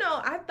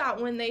 I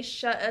thought when they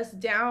shut us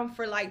down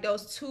for like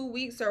those 2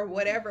 weeks or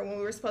whatever when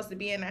we were supposed to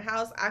be in the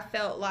house, I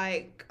felt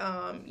like,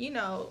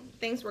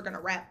 things were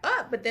gonna wrap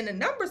up, but then the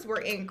numbers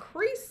were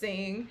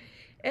increasing.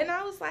 And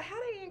I was like, how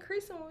they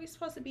increasing when we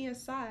supposed to be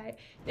inside?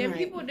 Then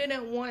people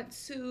didn't want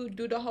to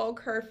do the whole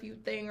curfew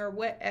thing or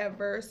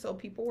whatever, so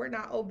people were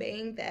not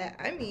obeying that.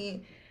 I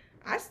mean,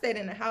 I stayed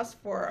in the house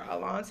for a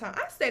long time.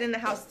 I stayed in the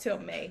house till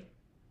May.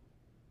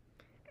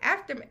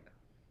 After May.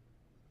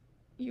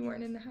 You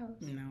weren't in the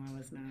house? No, I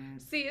was not.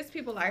 See, it's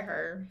people like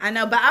her. I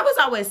know, but I was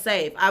always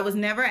safe. I was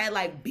never at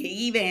like big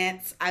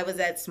events. I was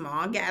at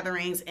small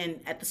gatherings,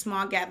 and at the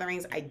small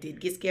gatherings, I did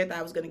get scared that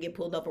I was going to get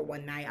pulled over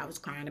one night. I was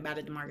crying about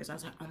it to Marcus. I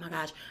was like, oh my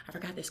gosh, I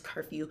forgot this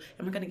curfew.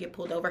 Am I going to get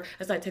pulled over?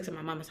 I started texting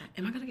my mom. I was like,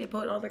 am I going to get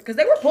pulled over? Because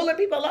they were pulling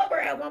people over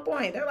at one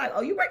point. They're like,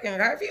 oh, you breaking a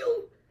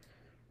curfew?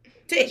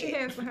 Put your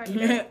hands behind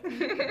your back.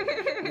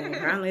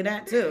 Apparently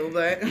that too,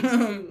 but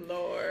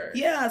Lord.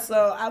 Yeah,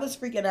 so I was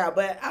freaking out,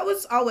 but I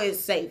was always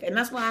safe, and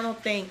that's why I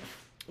don't think.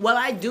 Well,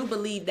 I do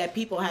believe that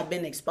people have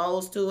been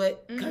exposed to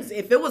it because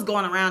if it was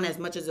going around as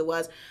much as it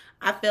was,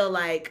 I feel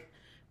like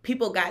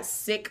people got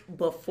sick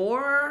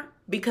before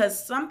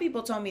because some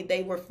people told me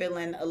they were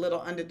feeling a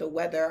little under the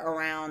weather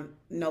around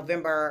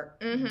November,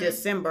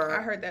 December.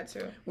 I heard that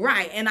too.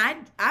 Right, and I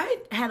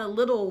had a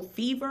little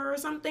fever or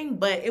something,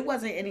 but it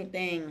wasn't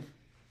anything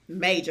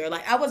major.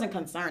 Like, I wasn't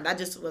concerned. I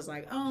just was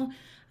like, oh,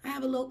 I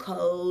have a little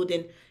cold,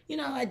 and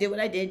I did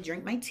what I did,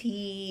 drink my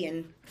tea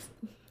and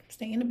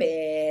stay in the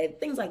bed,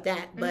 things like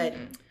that. But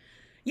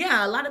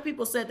yeah, a lot of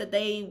people said that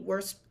they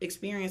were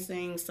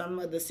experiencing some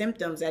of the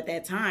symptoms at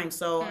that time.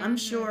 So I'm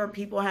sure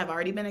people have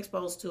already been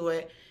exposed to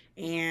it,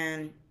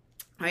 and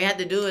all you have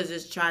to do is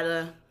just try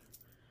to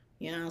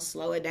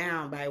slow it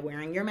down by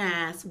wearing your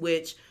mask,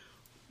 which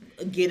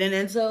getting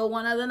into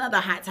one of the other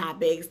hot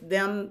topics,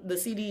 the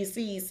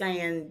CDC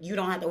saying you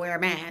don't have to wear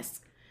a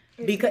mask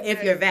because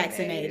if you're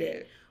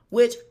vaccinated,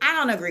 which I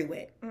don't agree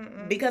with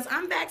because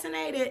I'm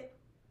vaccinated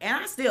and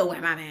I still wear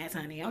my mask,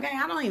 honey. Okay,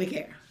 I don't even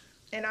care.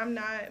 And I'm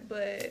not,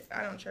 but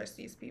I don't trust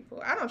these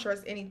people. I don't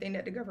trust anything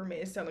that the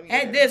government is telling me.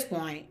 At this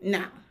point,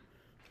 no.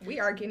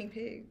 We are guinea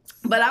pigs.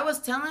 But I was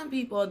telling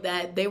people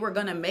that they were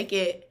gonna make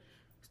it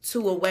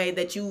to a way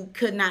that you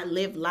could not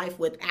live life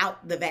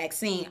without the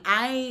vaccine.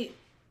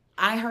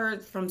 I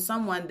heard from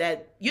someone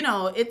that,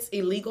 it's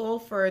illegal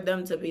for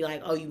them to be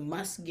like, oh, you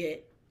must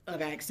get a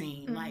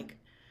vaccine. Like,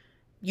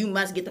 you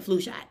must get the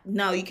flu shot.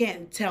 No, you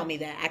can't tell me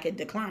that. I could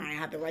decline. I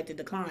have the right to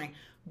decline.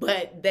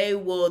 But they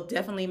will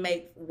definitely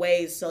make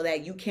ways so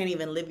that you can't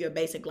even live your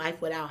basic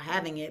life without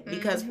having it.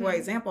 Because, for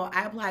example,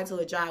 I applied to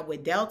a job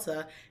with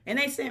Delta, and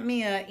they sent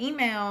me an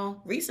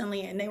email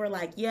recently, and they were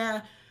like,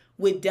 yeah,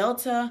 with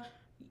Delta,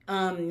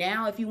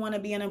 now if you want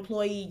to be an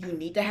employee, you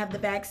need to have the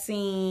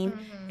vaccine.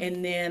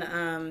 And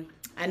then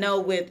I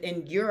know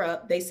in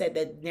Europe, they said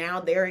that now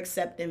they're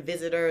accepting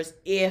visitors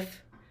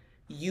if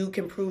you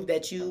can prove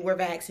that you were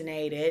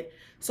vaccinated.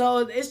 So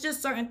it's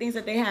just certain things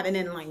that they have. And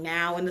then like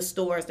now in the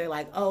stores, they're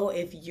like, oh,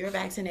 if you're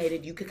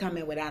vaccinated, you could come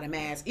in without a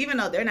mask, even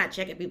though they're not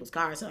checking people's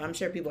cars. So I'm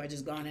sure people are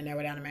just going in there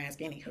without a mask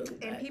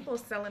anywho. And people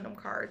selling them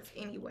cards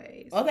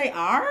anyways. Oh, they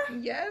are?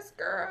 Yes,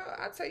 girl.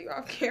 I'll tell you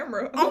off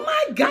camera. Oh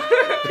my God.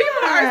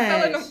 People are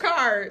selling them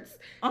cards.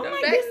 Oh the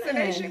my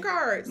vaccination goodness.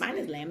 cards. Mine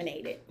is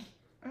laminated.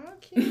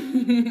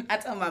 Okay. I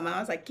told my mom, I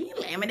was like, can you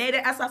laminate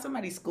it? I saw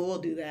somebody's school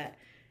do that.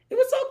 It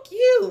was so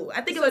cute.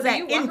 I think it was at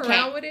you walk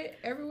around with it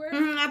everywhere?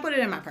 I put it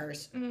in my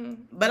purse.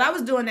 But I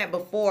was doing that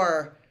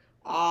before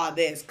all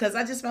this because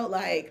I just felt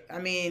like,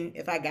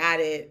 if I got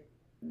it,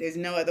 there's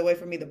no other way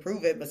for me to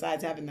prove it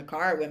besides having the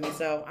card with me.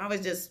 So I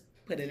was just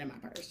put it in my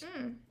purse.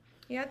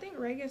 Yeah, I think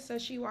Reagan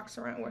says she walks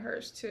around with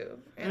hers too.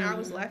 And I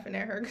was laughing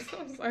at her because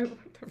I was like,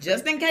 what the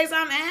just in case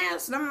I'm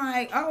asked, I'm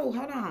like, oh,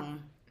 hold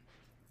on.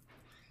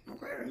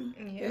 Okay.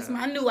 Yeah. It's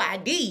my new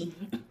ID.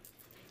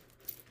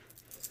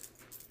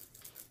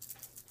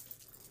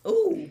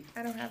 Ooh.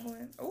 I don't have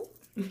one. Oh.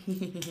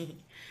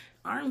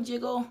 Arm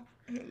jiggle.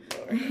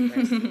 Lord have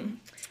mercy.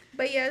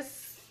 But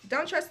yes,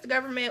 don't trust the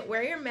government.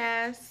 Wear your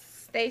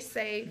mask. Stay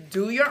safe.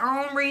 Do your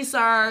own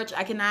research.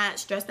 I cannot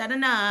stress that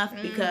enough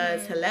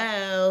because,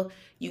 hello,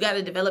 you got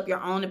to develop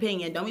your own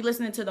opinion. Don't be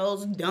listening to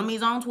those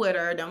dummies on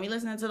Twitter. Don't be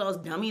listening to those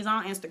dummies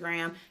on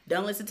Instagram.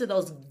 Don't listen to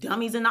those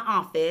dummies in the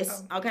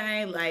office.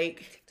 Okay?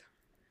 Like,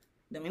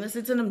 don't be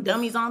listening to them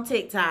dummies on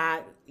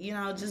TikTok. You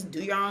know, just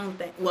do your own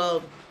thing.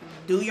 Well,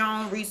 do your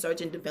own research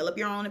and develop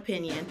your own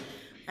opinion.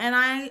 And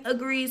I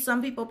agree,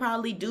 some people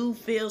probably do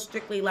feel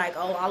strictly like,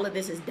 oh, all of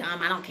this is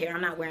dumb. I don't care.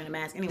 I'm not wearing a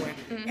mask anywhere.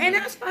 And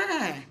that's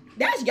fine.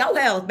 That's your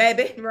health,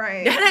 baby.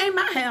 Right. That ain't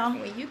my health.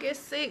 When you get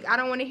sick, I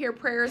don't want to hear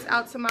prayers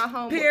out to my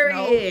home.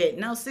 Period.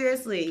 No,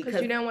 seriously.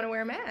 Because you don't want to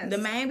wear a mask. The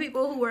main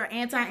people who were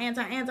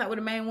anti were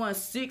the main ones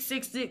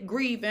sick,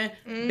 grieving,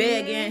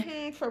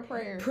 begging. For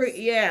prayers.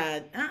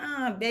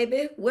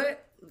 Baby.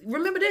 What?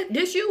 Remember this?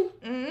 This you?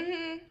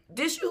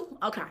 This you?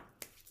 Okay.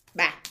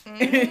 Bye.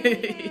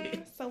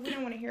 So we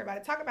don't want to hear about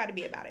it. Talk about it,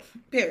 be about it.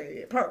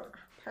 Period. Per.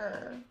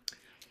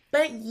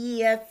 But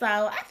yeah, so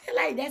I feel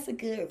like that's a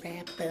good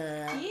wrap up.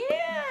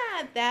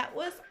 Yeah, that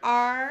was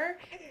our.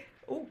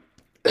 Ooh.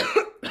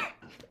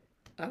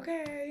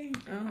 Okay.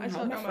 I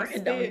hope my friend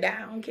spit. don't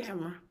die on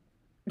camera.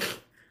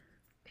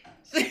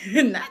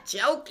 Not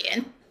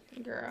joking.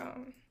 Girl.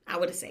 I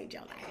would have saved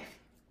your life.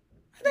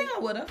 I think I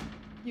would have.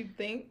 You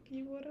think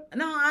you would have?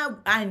 No,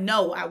 I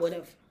know I would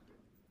have.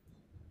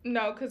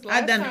 No, because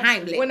I done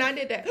Heimlich. When I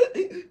did that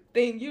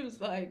thing, you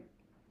was like,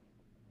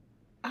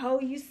 oh,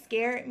 you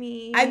scared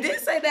me. I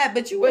did say that,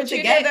 but you were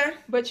together.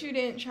 But you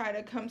didn't try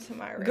to come to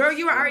my rescue. Girl,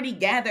 you were already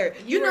gathered.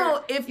 You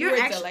know, if you're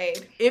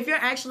delayed. If you're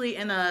actually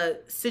in a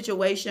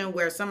situation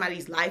where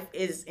somebody's life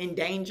is in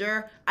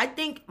danger, I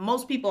think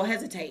most people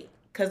hesitate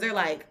because they're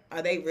like,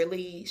 are they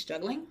really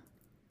struggling?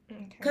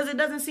 Because it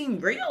doesn't seem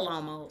real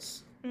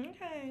almost.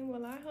 Okay,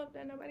 well, I hope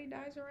that nobody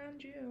dies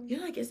around you.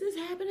 You're like, is this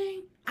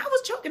happening? I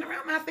was choking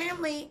around my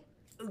family.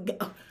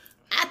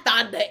 I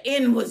thought the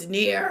end was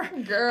near.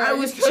 Girl, I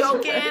was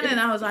choking and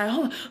I was like,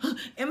 oh,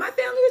 and my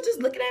family was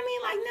just looking at me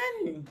like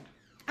nothing.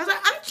 I was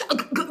like, I'm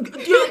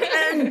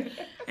choking.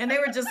 And they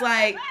were just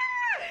like,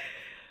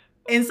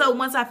 and so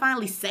once I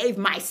finally saved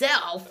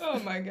myself. Oh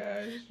my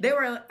gosh.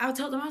 I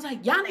told them, I was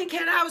like, y'all didn't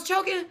care that I was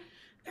choking?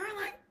 They were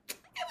like,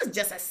 it was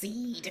just a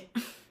seed.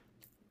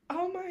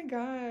 Oh my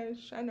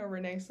gosh. I know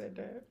Renee said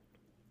that.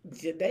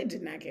 They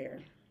did not care.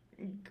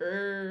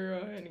 Girl,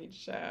 honey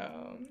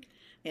child.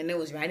 And it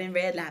was right in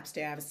Red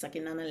Lobster. I was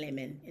sucking on a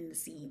lemon and the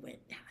seed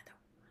went down.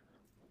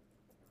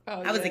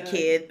 Oh, I was a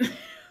kid.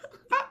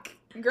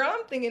 Girl,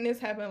 I'm thinking this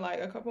happened like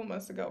a couple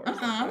months ago or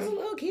something. I was a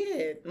little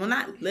kid. Well,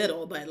 not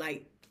little, but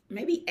like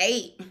maybe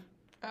 8.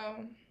 Oh.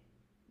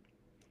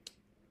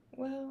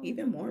 Well.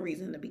 Even more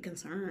reason to be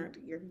concerned.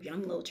 Your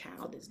young little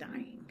child is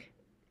dying.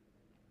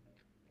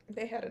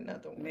 They had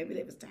another one. Maybe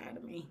they was tired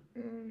of me.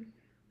 They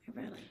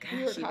were like,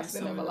 gosh, you were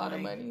costing them a lot of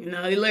money.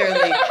 No,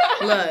 literally.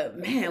 Look,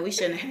 man, we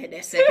shouldn't have had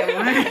that second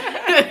one.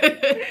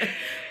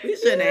 We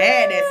shouldn't have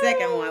had that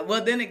second one.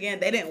 Well, then again,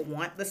 they didn't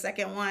want the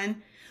second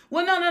one.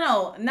 Well,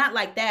 no. Not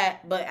like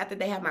that. But after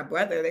they had my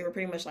brother, they were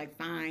pretty much like,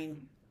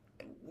 fine.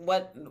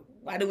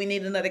 Why do we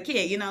need another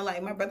kid? You know,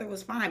 like my brother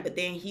was fine, but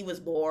then he was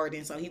bored.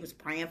 And so he was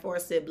praying for a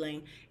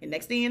sibling. And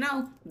next thing you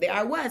know, there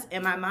I was.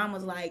 And my mom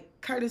was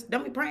like, Curtis,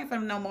 don't be praying for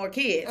no more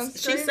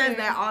kids. She says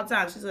that all the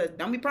time. She says,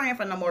 don't be praying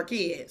for no more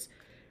kids.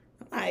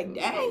 I'm like,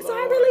 dang, so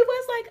I really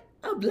was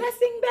like a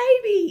blessing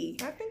baby.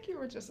 I think you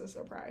were just a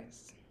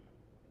surprise.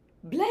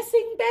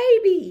 Blessing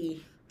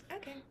baby.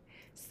 Okay.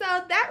 So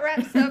that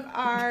wraps up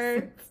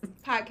our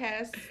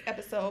podcast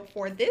episode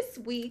for this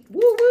week.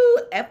 Woo.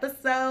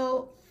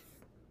 Episode.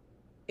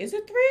 Is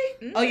it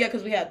 3? Mm-hmm. Oh, yeah,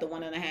 because we had the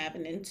 1.5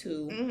 and then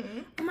 2. Mm-hmm.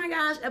 Oh, my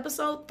gosh.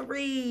 Episode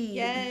 3.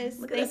 Yes.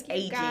 Look at us aging.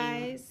 Thank you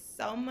guys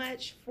so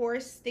much for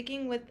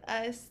sticking with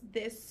us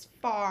this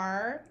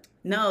far.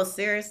 No,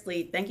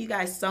 seriously. Thank you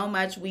guys so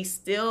much. We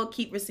still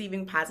keep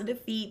receiving positive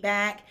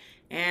feedback.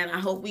 And I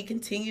hope we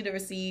continue to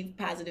receive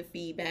positive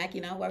feedback. You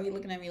know, why are you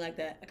looking at me like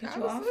that? I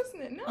was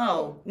listening. No.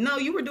 Oh, no,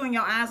 you were doing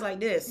your eyes like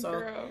this. So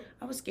girl,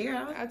 I was scared.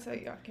 I'll tell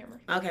you off camera.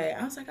 Okay.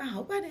 I was like, I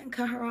hope I didn't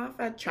cut her off.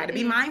 I try to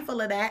be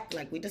mindful of that,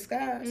 like we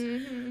discussed.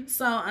 Mm-hmm.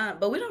 So,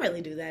 but we don't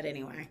really do that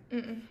anyway.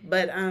 Mm-mm.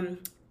 But,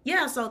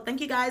 yeah, so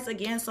thank you guys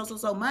again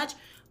so much.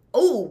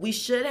 Oh, we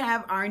should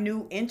have our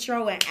new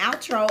intro and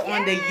outro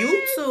on the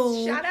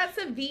YouTube. Shout out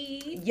to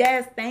V.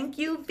 Yes, thank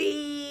you,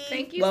 V.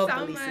 Thank you so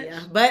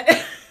Felicia.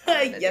 much.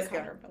 But yes,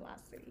 girl.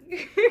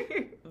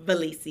 Velocity.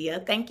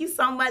 Felicia, thank you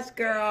so much,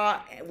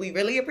 girl. We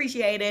really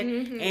appreciate it.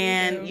 Mm-hmm,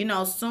 and you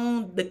know,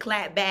 soon the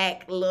clap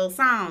back little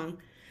song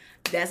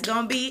that's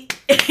gonna be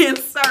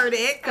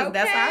inserted because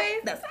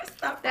that's our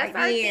stuff that's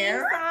right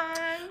here.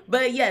 Song.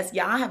 But yes,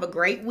 y'all have a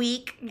great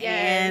week.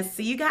 Yes. And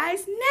see you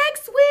guys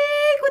next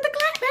week with the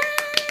clap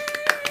back.